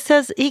 Lewis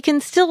says he can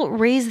still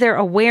raise their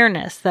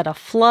awareness that a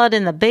flood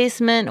in the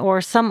basement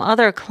or some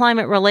other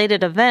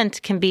climate-related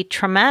event can be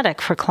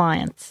traumatic for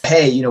clients.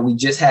 Hey, we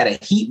just had a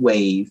heat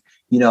wave.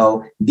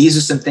 These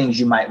are some things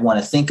you might want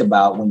to think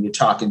about when you're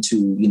talking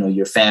to,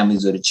 your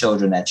families or the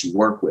children that you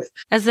work with.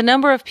 As the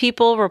number of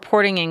people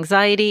reporting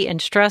anxiety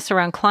and stress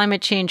around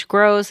climate change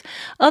grows,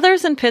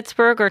 others in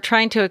Pittsburgh are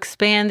trying to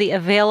expand the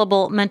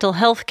available mental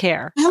health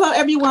care. Hello,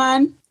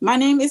 everyone. My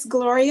name is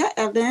Gloria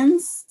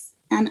Evans,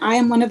 and I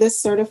am one of the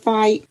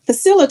certified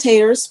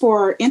facilitators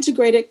for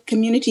integrated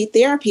community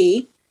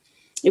therapy.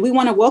 We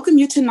want to welcome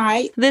you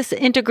tonight. This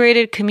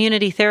integrated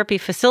community therapy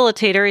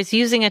facilitator is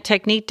using a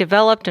technique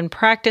developed and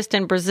practiced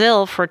in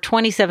Brazil for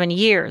 27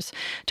 years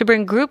to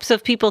bring groups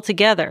of people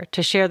together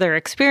to share their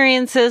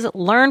experiences,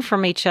 learn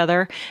from each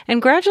other,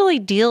 and gradually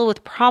deal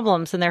with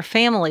problems in their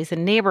families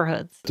and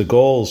neighborhoods. The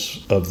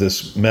goals of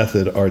this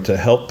method are to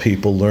help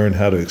people learn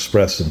how to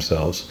express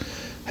themselves,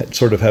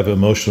 sort of have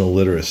emotional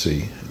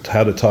literacy,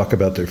 how to talk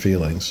about their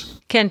feelings.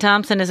 Ken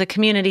Thompson is a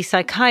community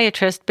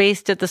psychiatrist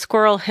based at the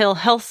Squirrel Hill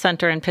Health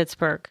Center in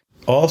Pittsburgh.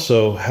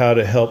 Also, how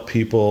to help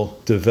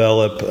people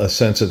develop a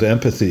sense of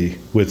empathy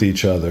with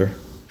each other.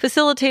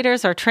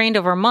 Facilitators are trained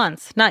over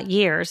months, not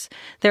years.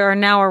 There are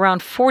now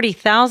around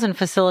 40,000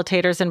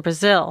 facilitators in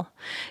Brazil.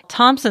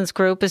 Thompson's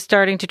group is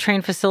starting to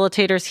train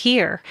facilitators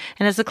here.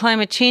 And as the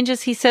climate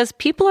changes, he says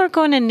people are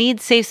going to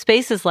need safe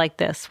spaces like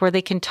this where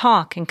they can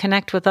talk and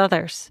connect with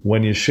others.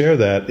 When you share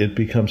that, it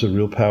becomes a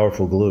real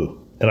powerful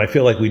glue. And I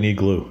feel like we need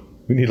glue.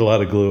 We need a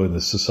lot of glue in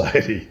this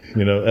society,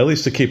 at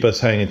least to keep us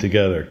hanging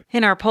together.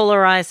 In our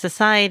polarized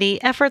society,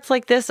 efforts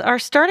like this are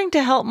starting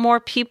to help more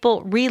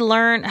people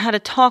relearn how to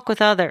talk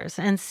with others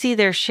and see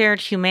their shared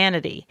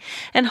humanity,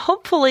 and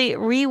hopefully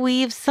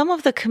reweave some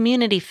of the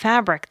community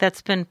fabric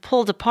that's been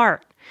pulled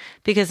apart.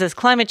 Because as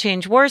climate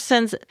change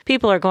worsens,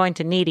 people are going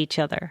to need each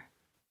other.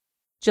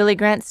 Julie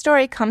Grant's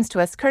story comes to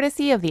us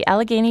courtesy of the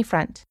Allegheny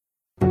Front.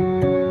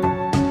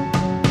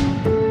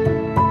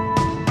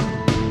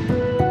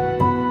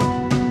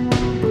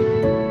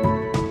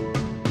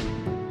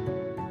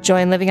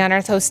 Join Living on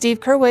Earth host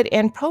Steve Curwood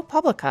and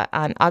ProPublica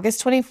on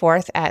August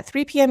 24th at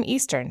 3 p.m.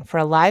 Eastern for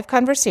a live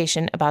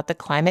conversation about the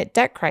climate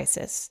debt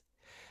crisis.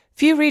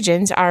 Few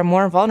regions are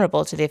more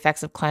vulnerable to the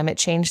effects of climate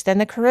change than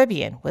the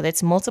Caribbean, with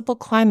its multiple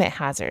climate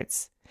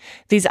hazards.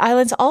 These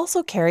islands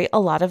also carry a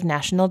lot of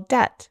national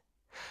debt.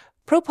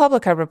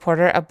 ProPublica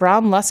reporter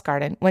Abram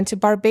Lustgarten went to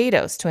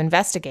Barbados to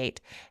investigate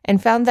and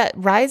found that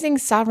rising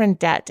sovereign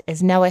debt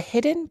is now a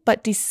hidden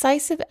but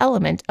decisive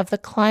element of the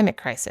climate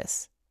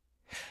crisis.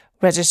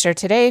 Register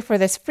today for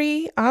this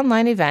free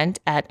online event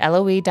at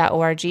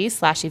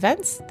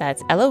loe.org/events.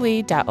 That's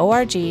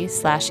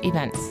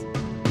loe.org/events.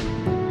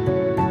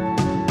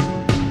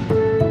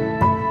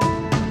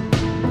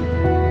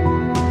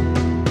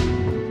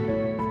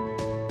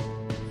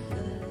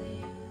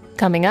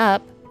 Coming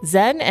up,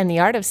 Zen and the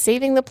Art of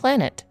Saving the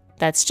Planet.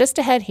 That's just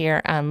ahead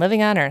here on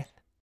Living on Earth.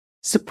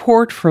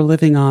 Support for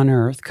Living on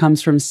Earth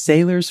comes from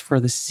Sailors for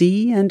the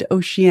Sea and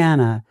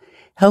Oceana,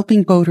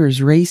 helping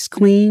boaters race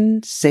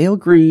clean, sail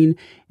green,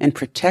 and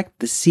protect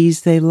the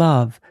seas they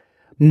love.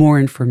 More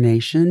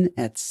information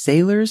at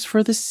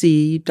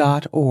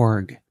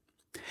sailorsforthesea.org.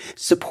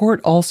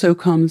 Support also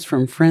comes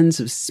from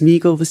Friends of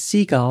Smeagol the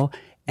Seagull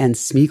and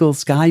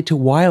Smeagol's Guide to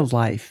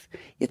Wildlife.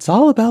 It's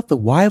all about the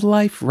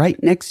wildlife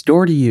right next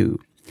door to you.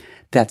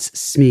 That's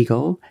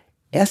Smeagol,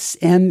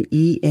 Smeagull,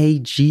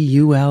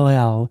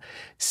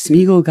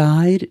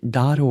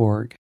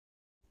 SmeagolGuide.org.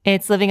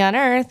 It's Living on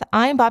Earth.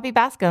 I'm Bobby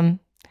Bascom.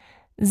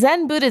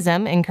 Zen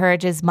Buddhism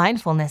encourages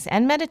mindfulness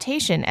and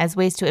meditation as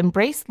ways to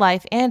embrace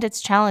life and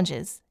its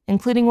challenges,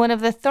 including one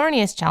of the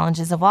thorniest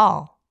challenges of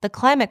all, the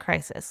climate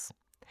crisis.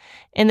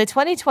 In the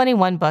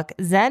 2021 book,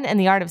 Zen and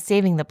the Art of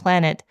Saving the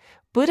Planet,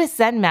 Buddhist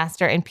Zen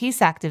master and peace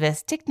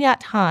activist Thich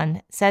Nhat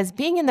Hanh says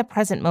being in the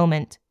present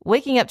moment,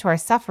 waking up to our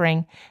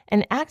suffering,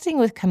 and acting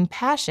with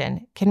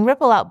compassion can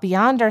ripple out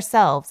beyond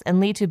ourselves and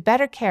lead to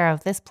better care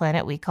of this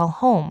planet we call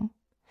home.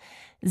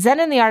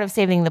 Zen and the Art of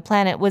Saving the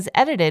Planet was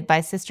edited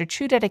by Sister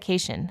True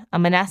Dedication, a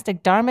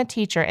monastic Dharma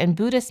teacher and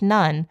Buddhist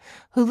nun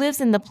who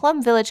lives in the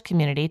Plum Village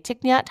community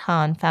Thich Nhat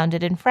Hanh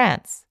founded in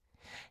France.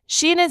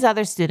 She and his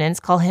other students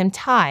call him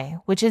Thai,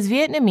 which is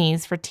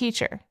Vietnamese for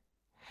teacher.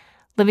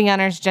 Living on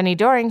Earth's Jenny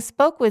Doering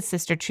spoke with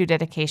Sister True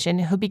Dedication,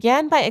 who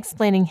began by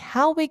explaining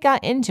how we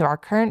got into our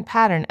current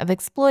pattern of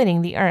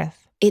exploiting the earth.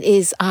 It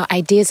is our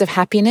ideas of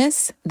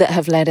happiness that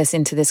have led us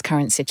into this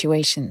current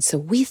situation. So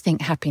we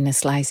think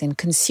happiness lies in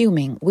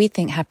consuming. We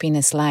think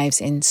happiness lies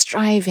in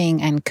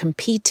striving and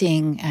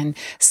competing and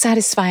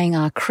satisfying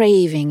our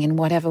craving in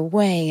whatever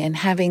way and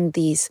having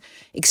these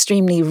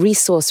extremely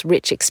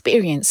resource-rich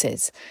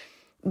experiences.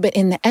 But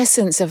in the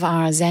essence of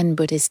our Zen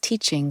Buddhist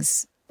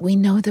teachings, we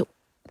know that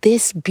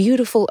this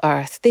beautiful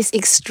earth, this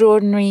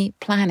extraordinary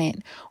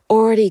planet,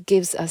 already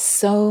gives us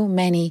so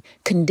many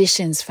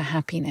conditions for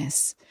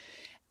happiness.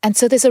 And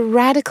so there's a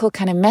radical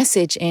kind of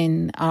message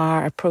in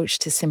our approach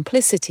to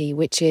simplicity,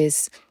 which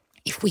is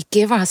if we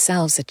give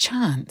ourselves a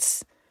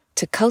chance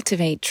to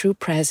cultivate true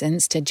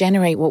presence, to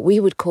generate what we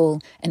would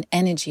call an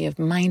energy of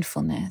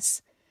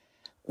mindfulness,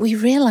 we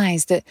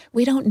realize that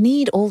we don't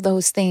need all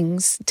those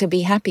things to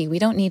be happy. We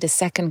don't need a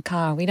second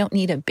car. We don't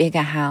need a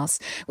bigger house.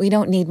 We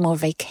don't need more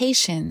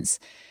vacations.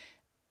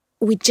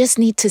 We just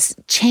need to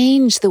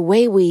change the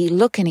way we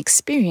look and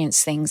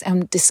experience things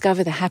and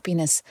discover the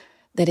happiness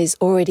that is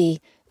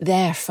already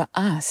there for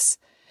us.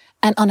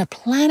 And on a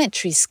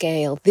planetary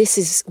scale, this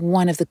is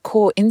one of the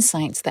core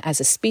insights that as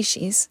a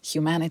species,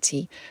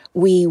 humanity,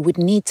 we would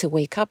need to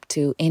wake up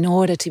to in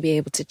order to be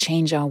able to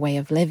change our way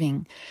of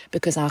living.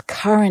 Because our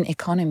current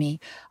economy,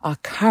 our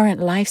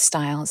current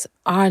lifestyles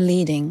are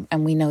leading,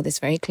 and we know this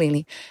very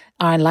clearly,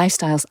 our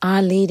lifestyles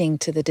are leading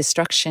to the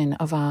destruction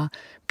of our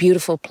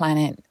beautiful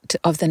planet,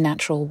 of the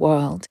natural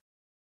world.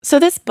 So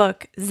this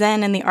book,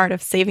 Zen and the Art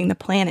of Saving the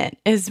Planet,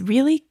 is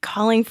really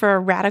calling for a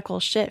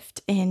radical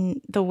shift in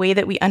the way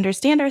that we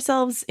understand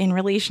ourselves in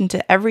relation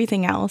to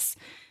everything else.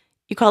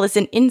 You call this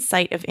an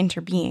insight of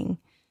interbeing.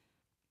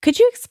 Could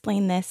you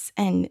explain this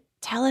and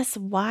tell us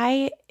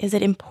why is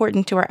it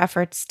important to our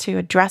efforts to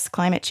address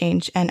climate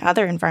change and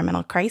other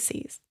environmental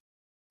crises?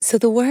 So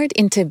the word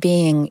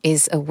interbeing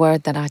is a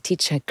word that our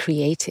teacher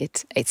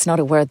created. It's not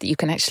a word that you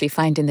can actually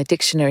find in the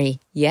dictionary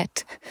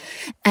yet.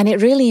 And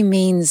it really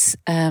means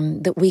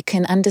that we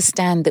can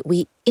understand that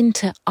we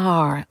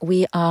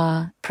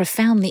are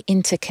profoundly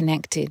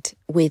interconnected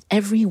with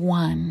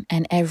everyone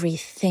and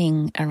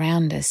everything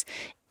around us,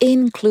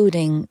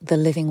 including the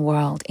living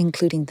world,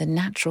 including the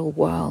natural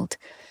world.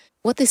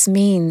 What this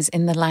means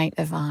in the light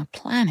of our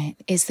planet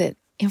is that,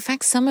 in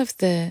fact, some of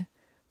the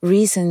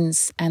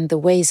reasons and the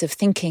ways of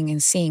thinking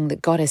and seeing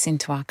that got us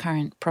into our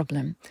current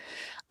problem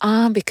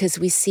are because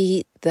we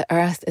see the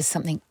earth as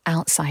something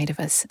outside of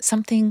us,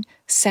 something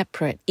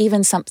separate,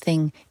 even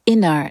something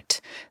inert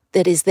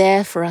that is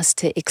there for us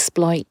to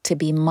exploit, to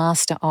be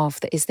master of,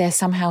 that is there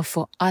somehow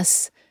for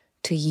us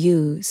to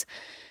use.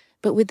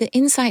 But with the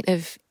insight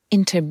of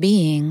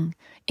interbeing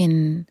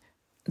in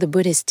the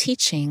Buddhist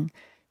teaching,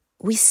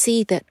 we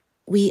see that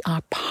we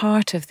are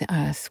part of the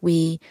earth.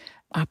 We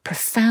are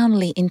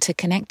profoundly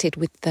interconnected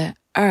with the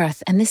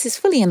earth. And this is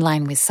fully in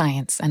line with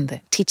science and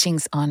the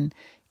teachings on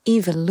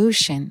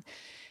evolution.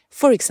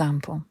 For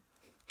example,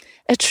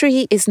 a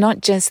tree is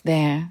not just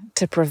there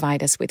to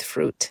provide us with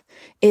fruit.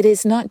 It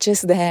is not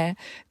just there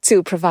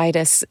to provide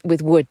us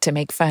with wood to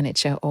make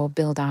furniture or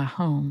build our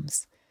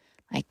homes.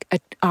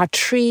 Our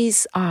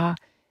trees are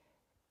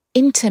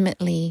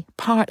intimately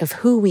part of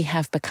who we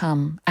have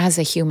become as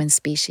a human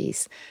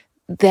species.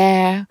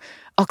 Their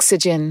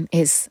oxygen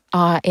is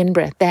our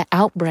in-breath. Their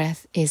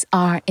out-breath is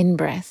our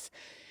in-breath.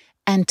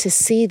 And to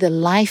see the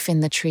life in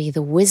the tree,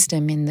 the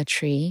wisdom in the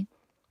tree,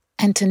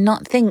 and to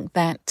not think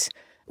that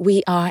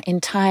we are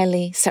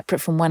entirely separate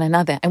from one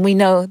another. And we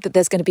know that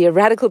there's going to be a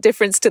radical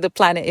difference to the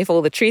planet if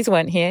all the trees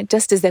weren't here,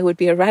 just as there would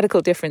be a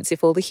radical difference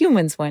if all the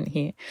humans weren't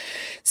here.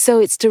 So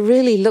it's to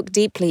really look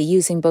deeply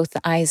using both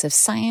the eyes of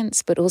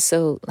science, but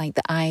also like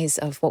the eyes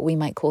of what we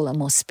might call a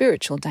more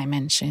spiritual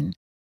dimension.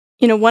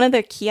 You know, one of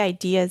the key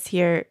ideas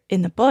here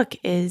in the book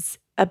is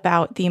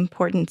about the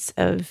importance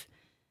of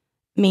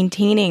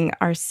maintaining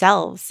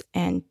ourselves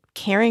and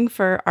caring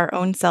for our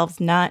own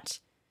selves, not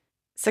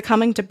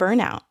succumbing to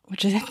burnout,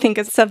 which I think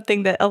is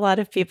something that a lot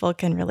of people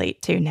can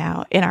relate to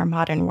now in our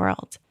modern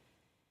world.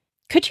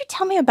 Could you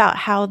tell me about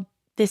how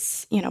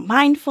this,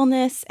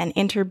 mindfulness and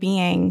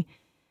interbeing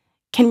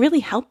can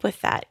really help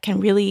with that, can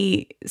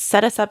really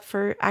set us up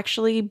for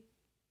actually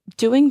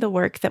doing the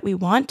work that we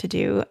want to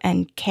do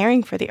and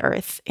caring for the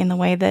earth in the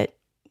way that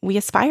we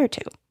aspire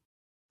to?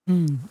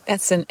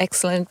 That's an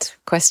excellent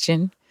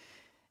question.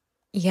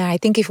 Yeah, I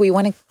think if we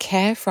want to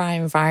care for our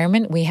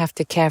environment, we have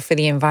to care for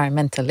the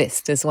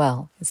environmentalist as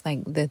well. It's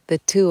like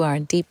the two are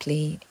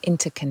deeply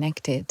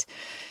interconnected.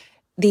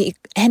 The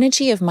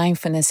energy of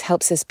mindfulness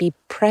helps us be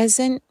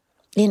present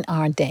in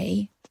our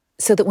day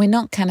so that we're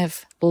not kind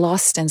of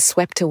lost and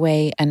swept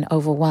away and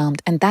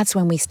overwhelmed. And that's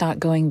when we start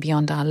going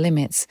beyond our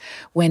limits,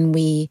 when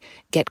we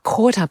get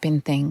caught up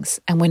in things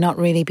and we're not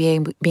really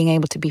being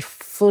able to be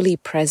fully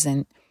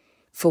present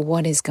for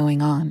what is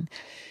going on.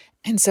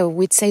 And so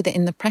we'd say that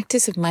in the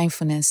practice of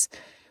mindfulness,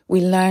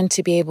 we learn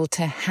to be able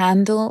to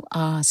handle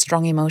our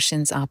strong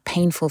emotions, our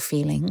painful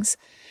feelings.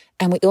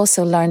 And we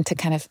also learn to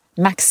kind of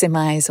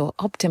maximize or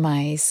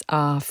optimize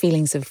our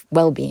feelings of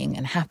well-being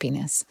and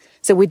happiness.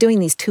 So we're doing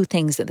these two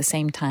things at the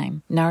same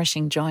time,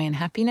 nourishing joy and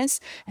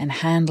happiness and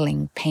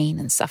handling pain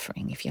and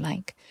suffering, if you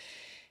like.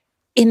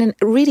 In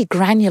a really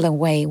granular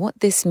way, what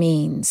this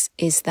means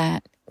is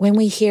that when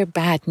we hear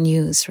bad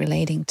news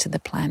relating to the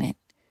planet,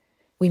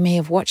 we may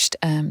have watched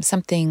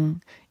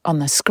something on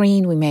the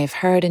screen, we may have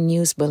heard a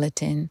news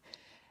bulletin,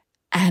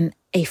 and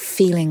a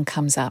feeling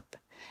comes up.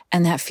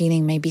 And that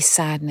feeling may be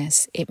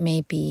sadness, it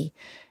may be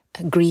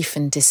grief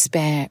and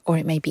despair, or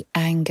it may be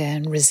anger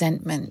and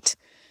resentment,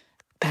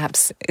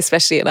 perhaps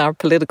especially in our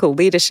political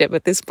leadership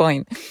at this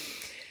point.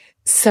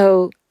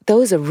 So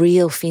those are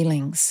real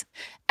feelings.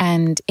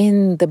 And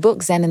in the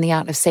book, Zen and the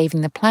Art of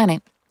Saving the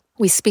Planet,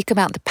 we speak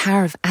about the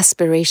power of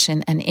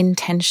aspiration and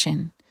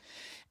intention.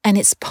 And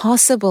it's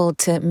possible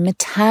to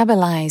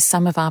metabolize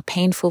some of our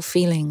painful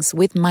feelings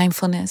with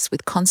mindfulness,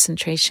 with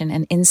concentration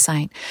and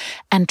insight,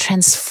 and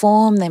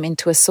transform them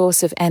into a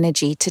source of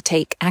energy to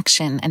take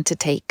action and to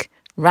take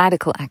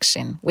radical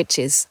action, which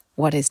is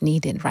what is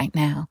needed right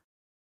now.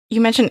 You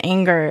mentioned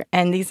anger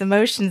and these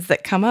emotions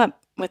that come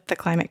up with the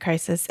climate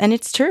crisis. And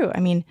it's true. I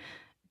mean,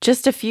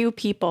 just a few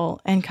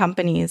people and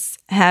companies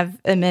have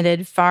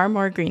emitted far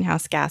more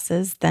greenhouse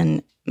gases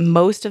than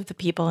most of the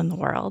people in the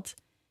world.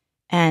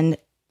 And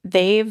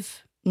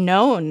they've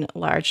known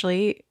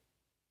largely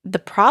the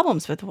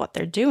problems with what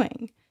they're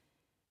doing.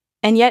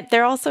 And yet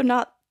they're also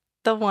not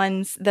the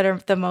ones that are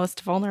the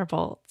most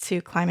vulnerable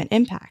to climate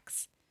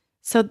impacts.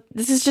 So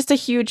this is just a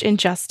huge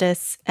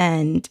injustice,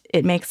 and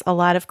it makes a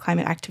lot of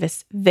climate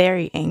activists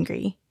very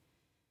angry.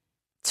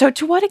 So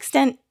to what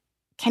extent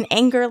can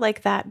anger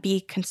like that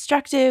be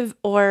constructive,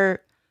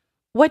 or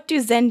what do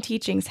Zen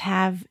teachings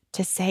have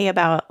to say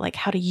about like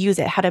how to use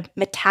it, how to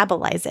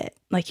metabolize it,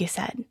 like you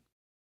said?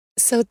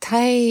 So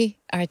Tai,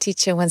 our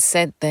teacher, once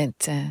said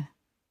that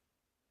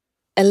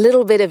a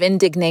little bit of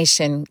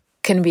indignation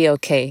can be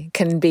okay,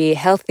 can be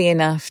healthy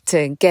enough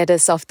to get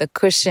us off the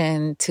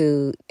cushion,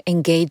 to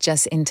engage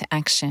us into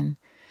action.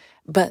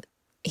 But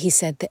he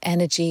said the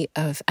energy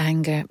of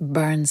anger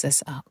burns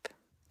us up.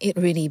 It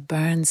really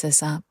burns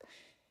us up.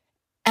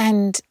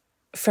 And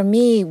for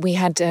me, we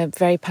had a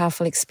very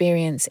powerful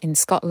experience in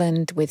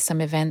Scotland with some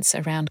events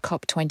around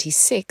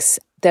COP26.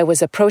 There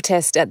was a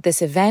protest at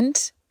this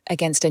event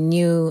against a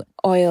new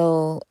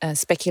oil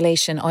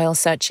speculation, oil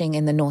searching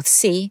in the North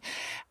Sea.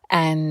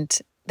 And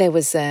there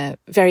was a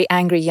very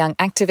angry young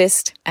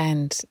activist,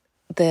 and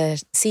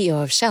the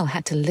CEO of Shell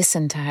had to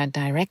listen to her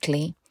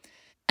directly.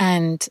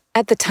 And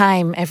at the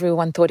time,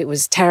 everyone thought it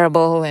was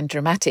terrible and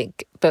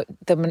dramatic. But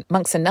the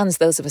monks and nuns,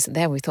 those of us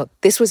there, we thought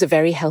this was a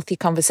very healthy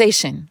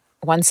conversation.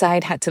 One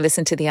side had to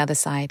listen to the other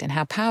side, and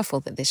how powerful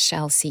that this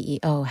Shell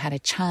CEO had a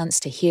chance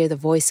to hear the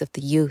voice of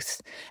the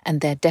youth and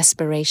their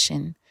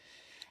desperation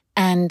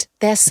and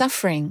their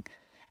suffering.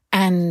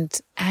 And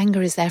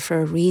anger is there for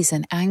a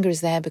reason. Anger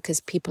is there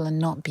because people are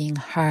not being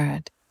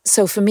heard.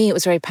 So for me, it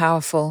was very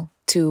powerful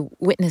to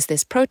witness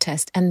this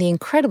protest. And the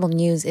incredible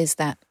news is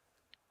that,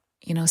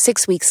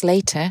 6 weeks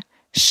later,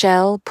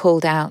 Shell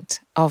pulled out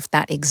of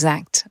that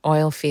exact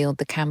oil field,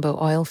 the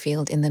Cambo oil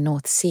field in the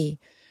North Sea.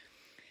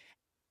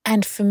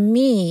 And for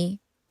me,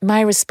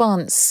 my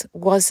response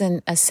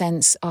wasn't a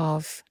sense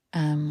of,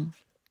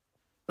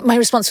 my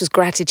response was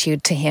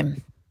gratitude to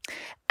him.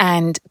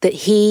 And that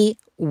he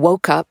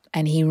woke up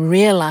and he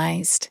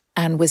realized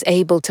and was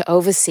able to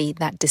oversee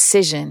that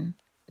decision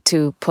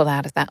to pull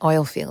out of that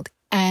oil field.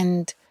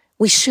 And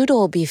we should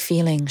all be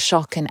feeling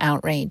shock and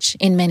outrage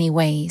in many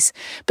ways.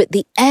 But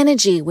the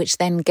energy which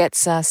then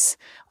gets us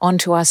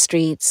onto our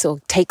streets or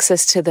takes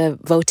us to the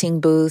voting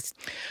booth,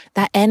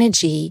 that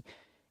energy,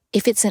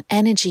 if it's an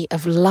energy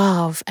of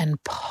love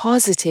and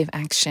positive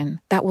action,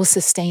 that will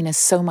sustain us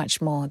so much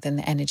more than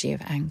the energy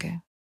of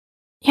anger.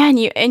 Yeah,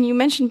 and you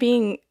mentioned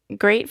being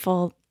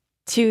grateful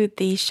to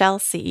the Shell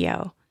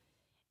CEO.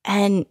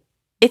 And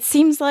it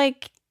seems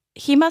like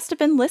he must have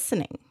been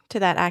listening to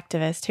that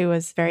activist who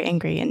was very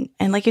angry.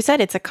 And like you said,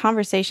 it's a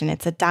conversation,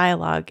 it's a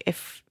dialogue.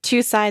 If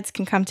two sides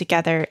can come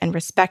together and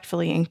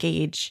respectfully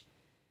engage,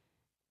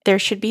 there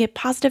should be a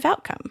positive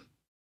outcome.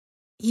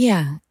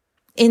 Yeah.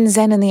 In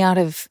Zen and the Art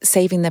of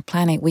Saving the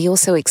Planet, we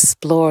also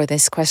explore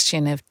this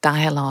question of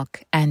dialogue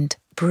and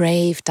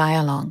brave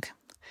dialogue.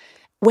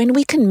 When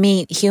we can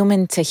meet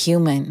human to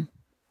human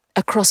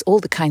across all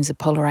the kinds of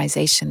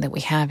polarization that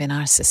we have in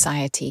our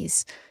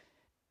societies,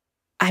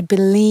 I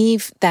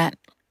believe that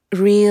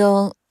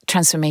real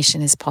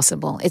transformation is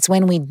possible. It's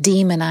when we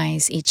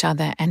demonize each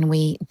other and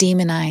we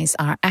demonize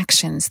our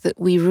actions that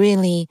we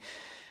really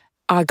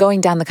are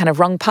going down the kind of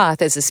wrong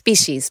path as a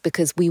species,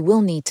 because we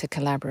will need to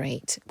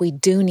collaborate. We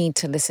do need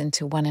to listen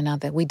to one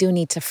another. We do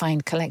need to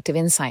find collective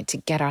insight to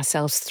get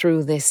ourselves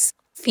through this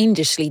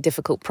fiendishly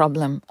difficult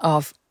problem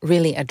of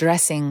really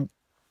addressing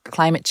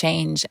climate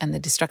change and the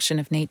destruction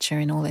of nature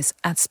in all its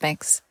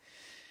aspects.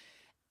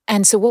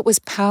 And so what was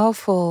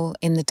powerful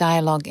in the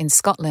dialogue in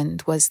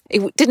Scotland was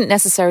it didn't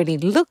necessarily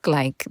look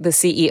like the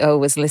CEO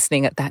was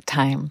listening at that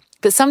time.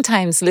 But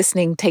sometimes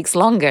listening takes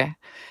longer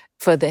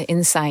for the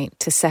insight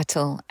to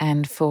settle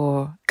and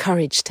for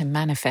courage to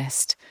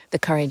manifest, the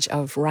courage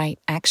of right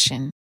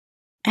action.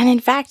 And in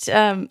fact,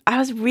 I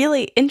was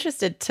really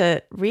interested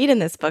to read in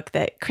this book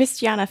that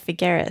Christiana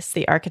Figueres,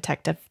 the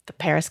architect of the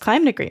Paris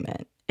Climate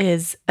Agreement,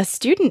 is a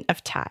student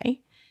of Tai.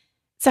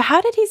 So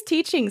how did his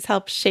teachings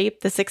help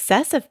shape the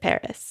success of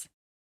Paris?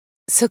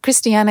 So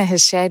Christiana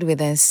has shared with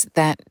us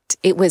that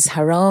it was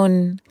her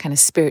own kind of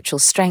spiritual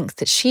strength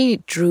that she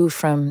drew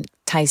from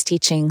Tai's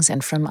teachings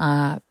and from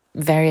our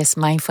various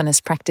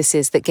mindfulness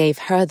practices that gave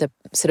her the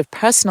sort of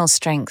personal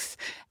strength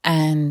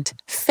and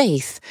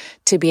faith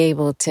to be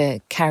able to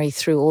carry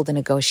through all the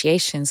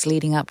negotiations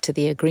leading up to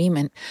the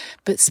agreement.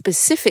 But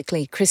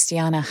specifically,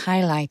 Christiana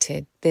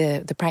highlighted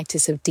the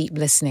practice of deep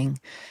listening.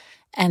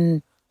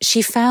 And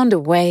she found a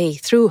way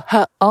through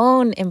her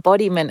own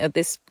embodiment of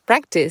this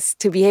practice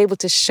to be able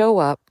to show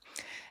up.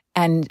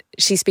 And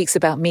she speaks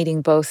about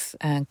meeting both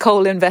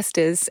coal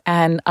investors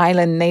and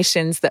island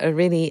nations that are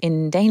really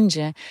in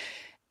danger,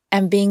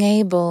 and being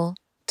able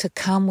to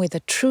come with a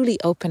truly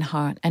open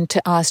heart and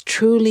to ask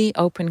truly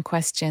open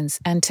questions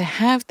and to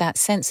have that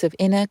sense of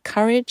inner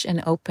courage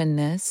and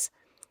openness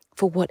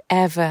for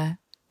whatever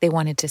they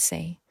wanted to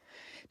say.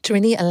 To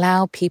really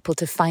allow people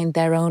to find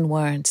their own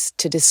words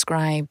to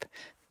describe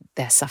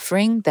their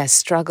suffering, their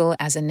struggle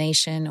as a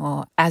nation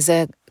or as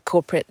a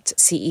corporate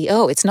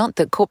CEO. It's not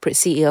that corporate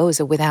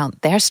CEOs are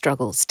without their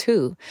struggles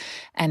too.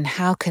 And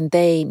how can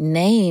they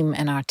name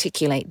and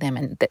articulate them?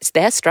 And it's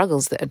their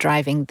struggles that are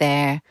driving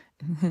their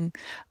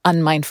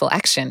unmindful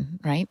action,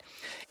 right?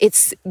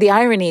 It's the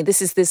irony.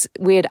 This is this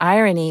weird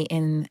irony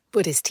in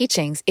Buddhist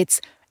teachings.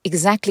 It's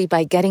exactly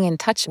by getting in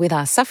touch with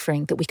our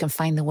suffering that we can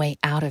find the way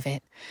out of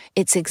it.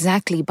 It's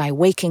exactly by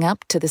waking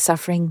up to the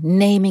suffering,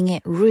 naming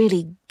it,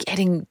 really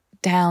getting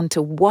down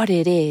to what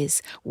it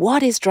is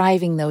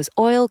driving those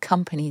oil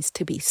companies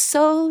to be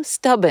so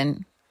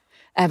stubborn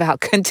about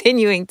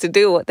continuing to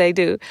do what they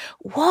do.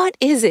 What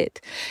is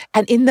it?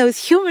 And in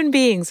those human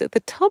beings at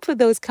the top of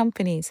those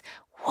companies,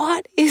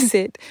 what is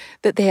it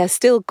that they are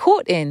still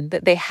caught in,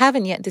 that they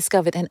haven't yet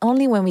discovered? And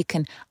only when we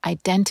can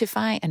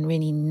identify and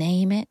really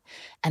name it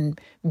and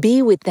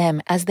be with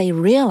them as they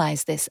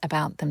realize this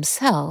about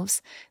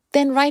themselves,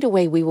 then right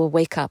away we will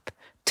wake up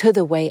to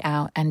the way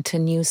out and to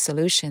new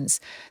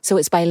solutions. So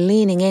it's by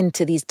leaning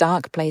into these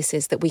dark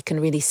places that we can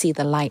really see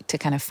the light to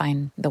kind of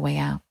find the way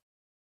out.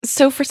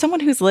 So for someone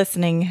who's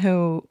listening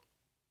who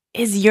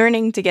is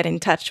yearning to get in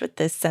touch with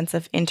this sense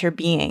of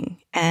interbeing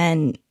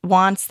and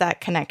wants that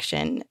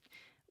connection,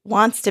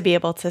 wants to be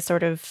able to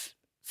sort of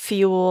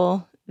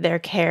fuel their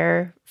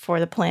care for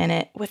the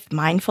planet with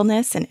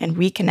mindfulness and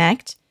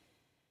reconnect,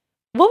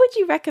 what would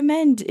you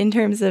recommend in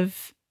terms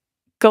of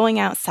going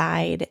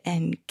outside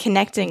and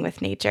connecting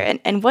with nature?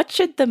 And what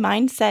should the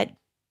mindset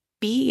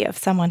be of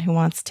someone who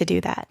wants to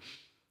do that?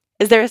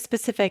 Is there a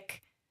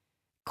specific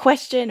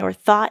question or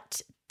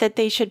thought that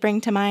they should bring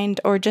to mind,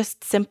 or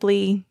just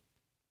simply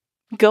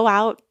go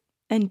out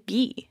and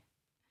be?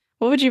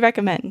 What would you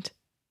recommend?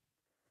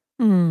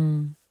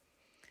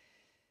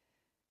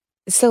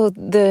 So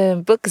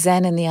the book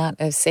Zen and the Art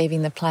of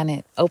Saving the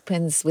Planet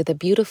opens with a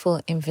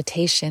beautiful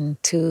invitation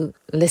to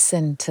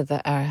listen to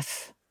the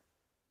earth.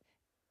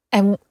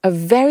 And a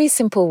very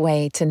simple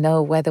way to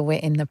know whether we're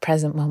in the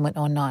present moment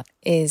or not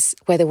is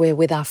whether we're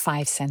with our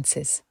 5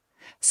 senses.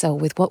 So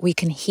with what we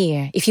can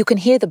hear, if you can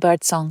hear the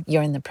bird song,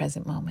 you're in the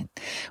present moment.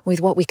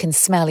 With what we can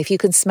smell, if you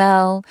can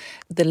smell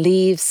the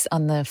leaves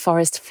on the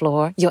forest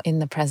floor, you're in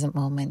the present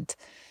moment.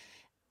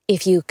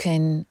 If you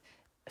can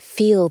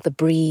feel the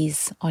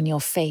breeze on your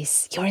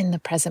face, you're in the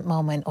present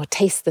moment, or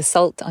taste the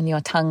salt on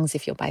your tongues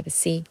if you're by the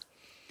sea.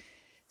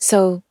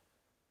 So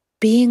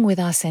being with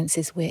our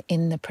senses, we're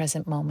in the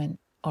present moment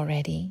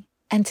already.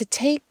 And to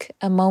take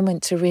a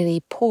moment to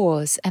really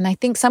pause. And I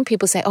think some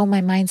people say, oh,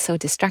 my mind's so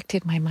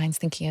distracted. My mind's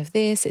thinking of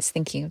this, it's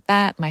thinking of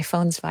that. My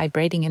phone's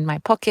vibrating in my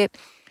pocket.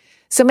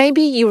 So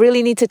maybe you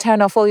really need to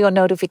turn off all your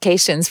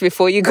notifications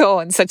before you go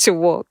on such a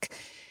walk.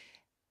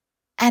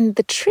 And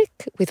the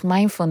trick with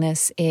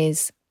mindfulness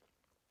is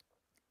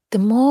the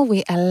more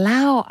we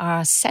allow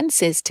our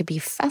senses to be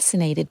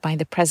fascinated by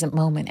the present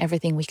moment,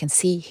 everything we can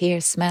see,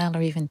 hear, smell,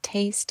 or even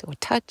taste or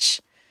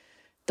touch,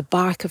 the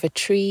bark of a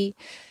tree,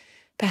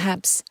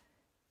 perhaps,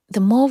 the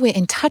more we're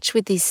in touch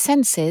with these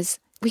senses,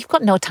 we've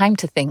got no time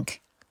to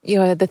think.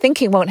 The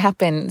thinking won't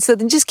happen. So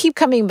then just keep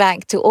coming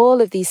back to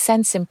all of these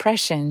sense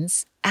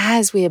impressions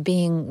as we are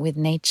being with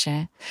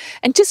nature,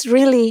 and just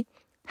really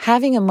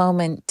having a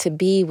moment to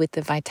be with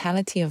the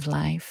vitality of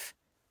life.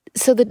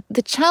 So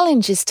the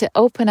challenge is to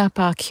open up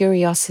our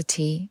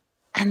curiosity,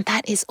 and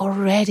that is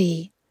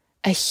already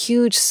a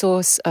huge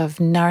source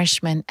of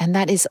nourishment, and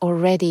that is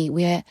already,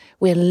 we're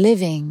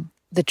living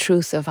the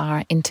truth of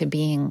our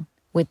interbeing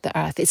with the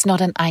earth. It's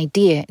not an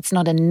idea, it's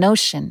not a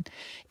notion,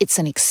 it's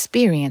an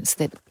experience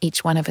that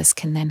each one of us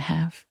can then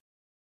have.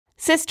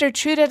 Sister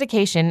True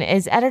Dedication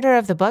is editor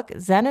of the book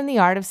Zen and the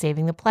Art of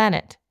Saving the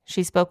Planet.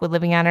 She spoke with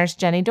Living on Earth's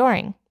Jenny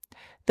Doering.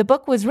 The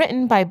book was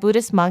written by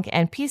Buddhist monk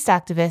and peace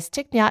activist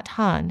Thich Nhat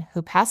Hanh,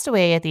 who passed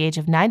away at the age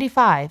of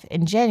 95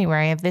 in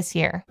January of this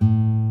year.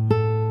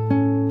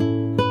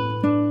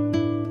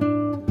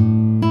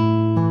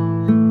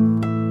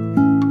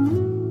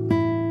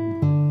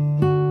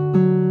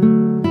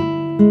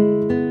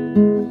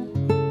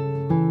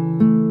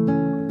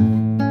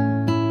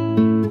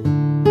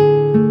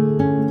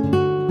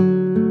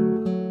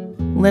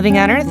 Living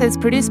on Earth is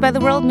produced by the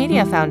World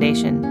Media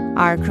Foundation.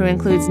 Our crew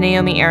includes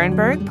Naomi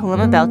Ehrenberg,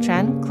 Paloma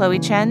Beltran, Chloe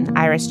Chen,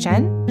 Iris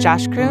Chen,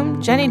 Josh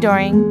Kroom, Jenny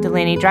Doering,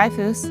 Delaney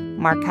Dreyfus,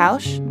 Mark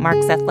Kausch,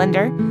 Mark Seth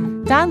Linder,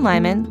 Don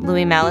Lyman,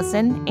 Louis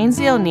Mallison,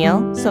 Ainsley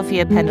O'Neill,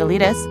 Sophia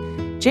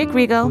Pendelides, Jake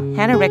Rigo,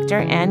 Hannah Richter,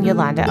 and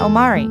Yolanda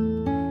Omari.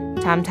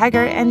 Tom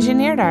Tiger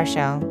engineered our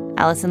show.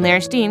 Allison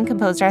Lierstein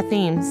composed our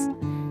themes.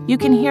 You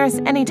can hear us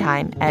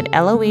anytime at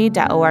loe.org,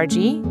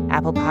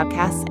 Apple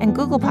Podcasts, and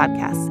Google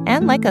Podcasts,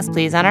 and like us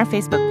please on our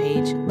Facebook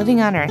page,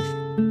 Living on Earth.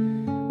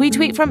 We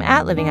tweet from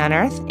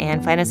 @LivingOnEarth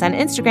and find us on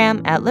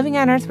Instagram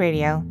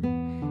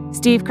 @LivingOnEarthRadio.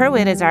 Steve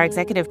Kerwood is our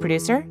executive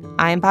producer.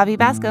 I'm Bobby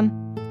Bascom.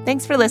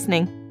 Thanks for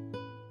listening.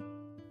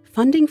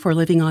 Funding for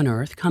Living on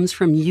Earth comes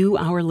from you,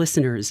 our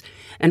listeners,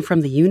 and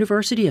from the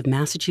University of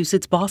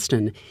Massachusetts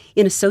Boston,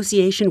 in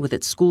association with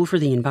its School for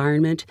the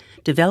Environment,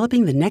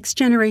 developing the next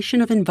generation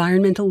of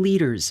environmental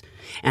leaders,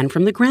 and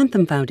from the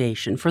Grantham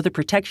Foundation for the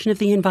Protection of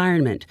the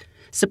Environment,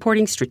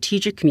 supporting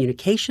strategic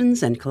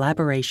communications and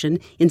collaboration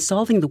in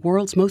solving the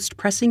world's most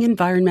pressing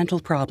environmental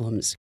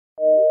problems.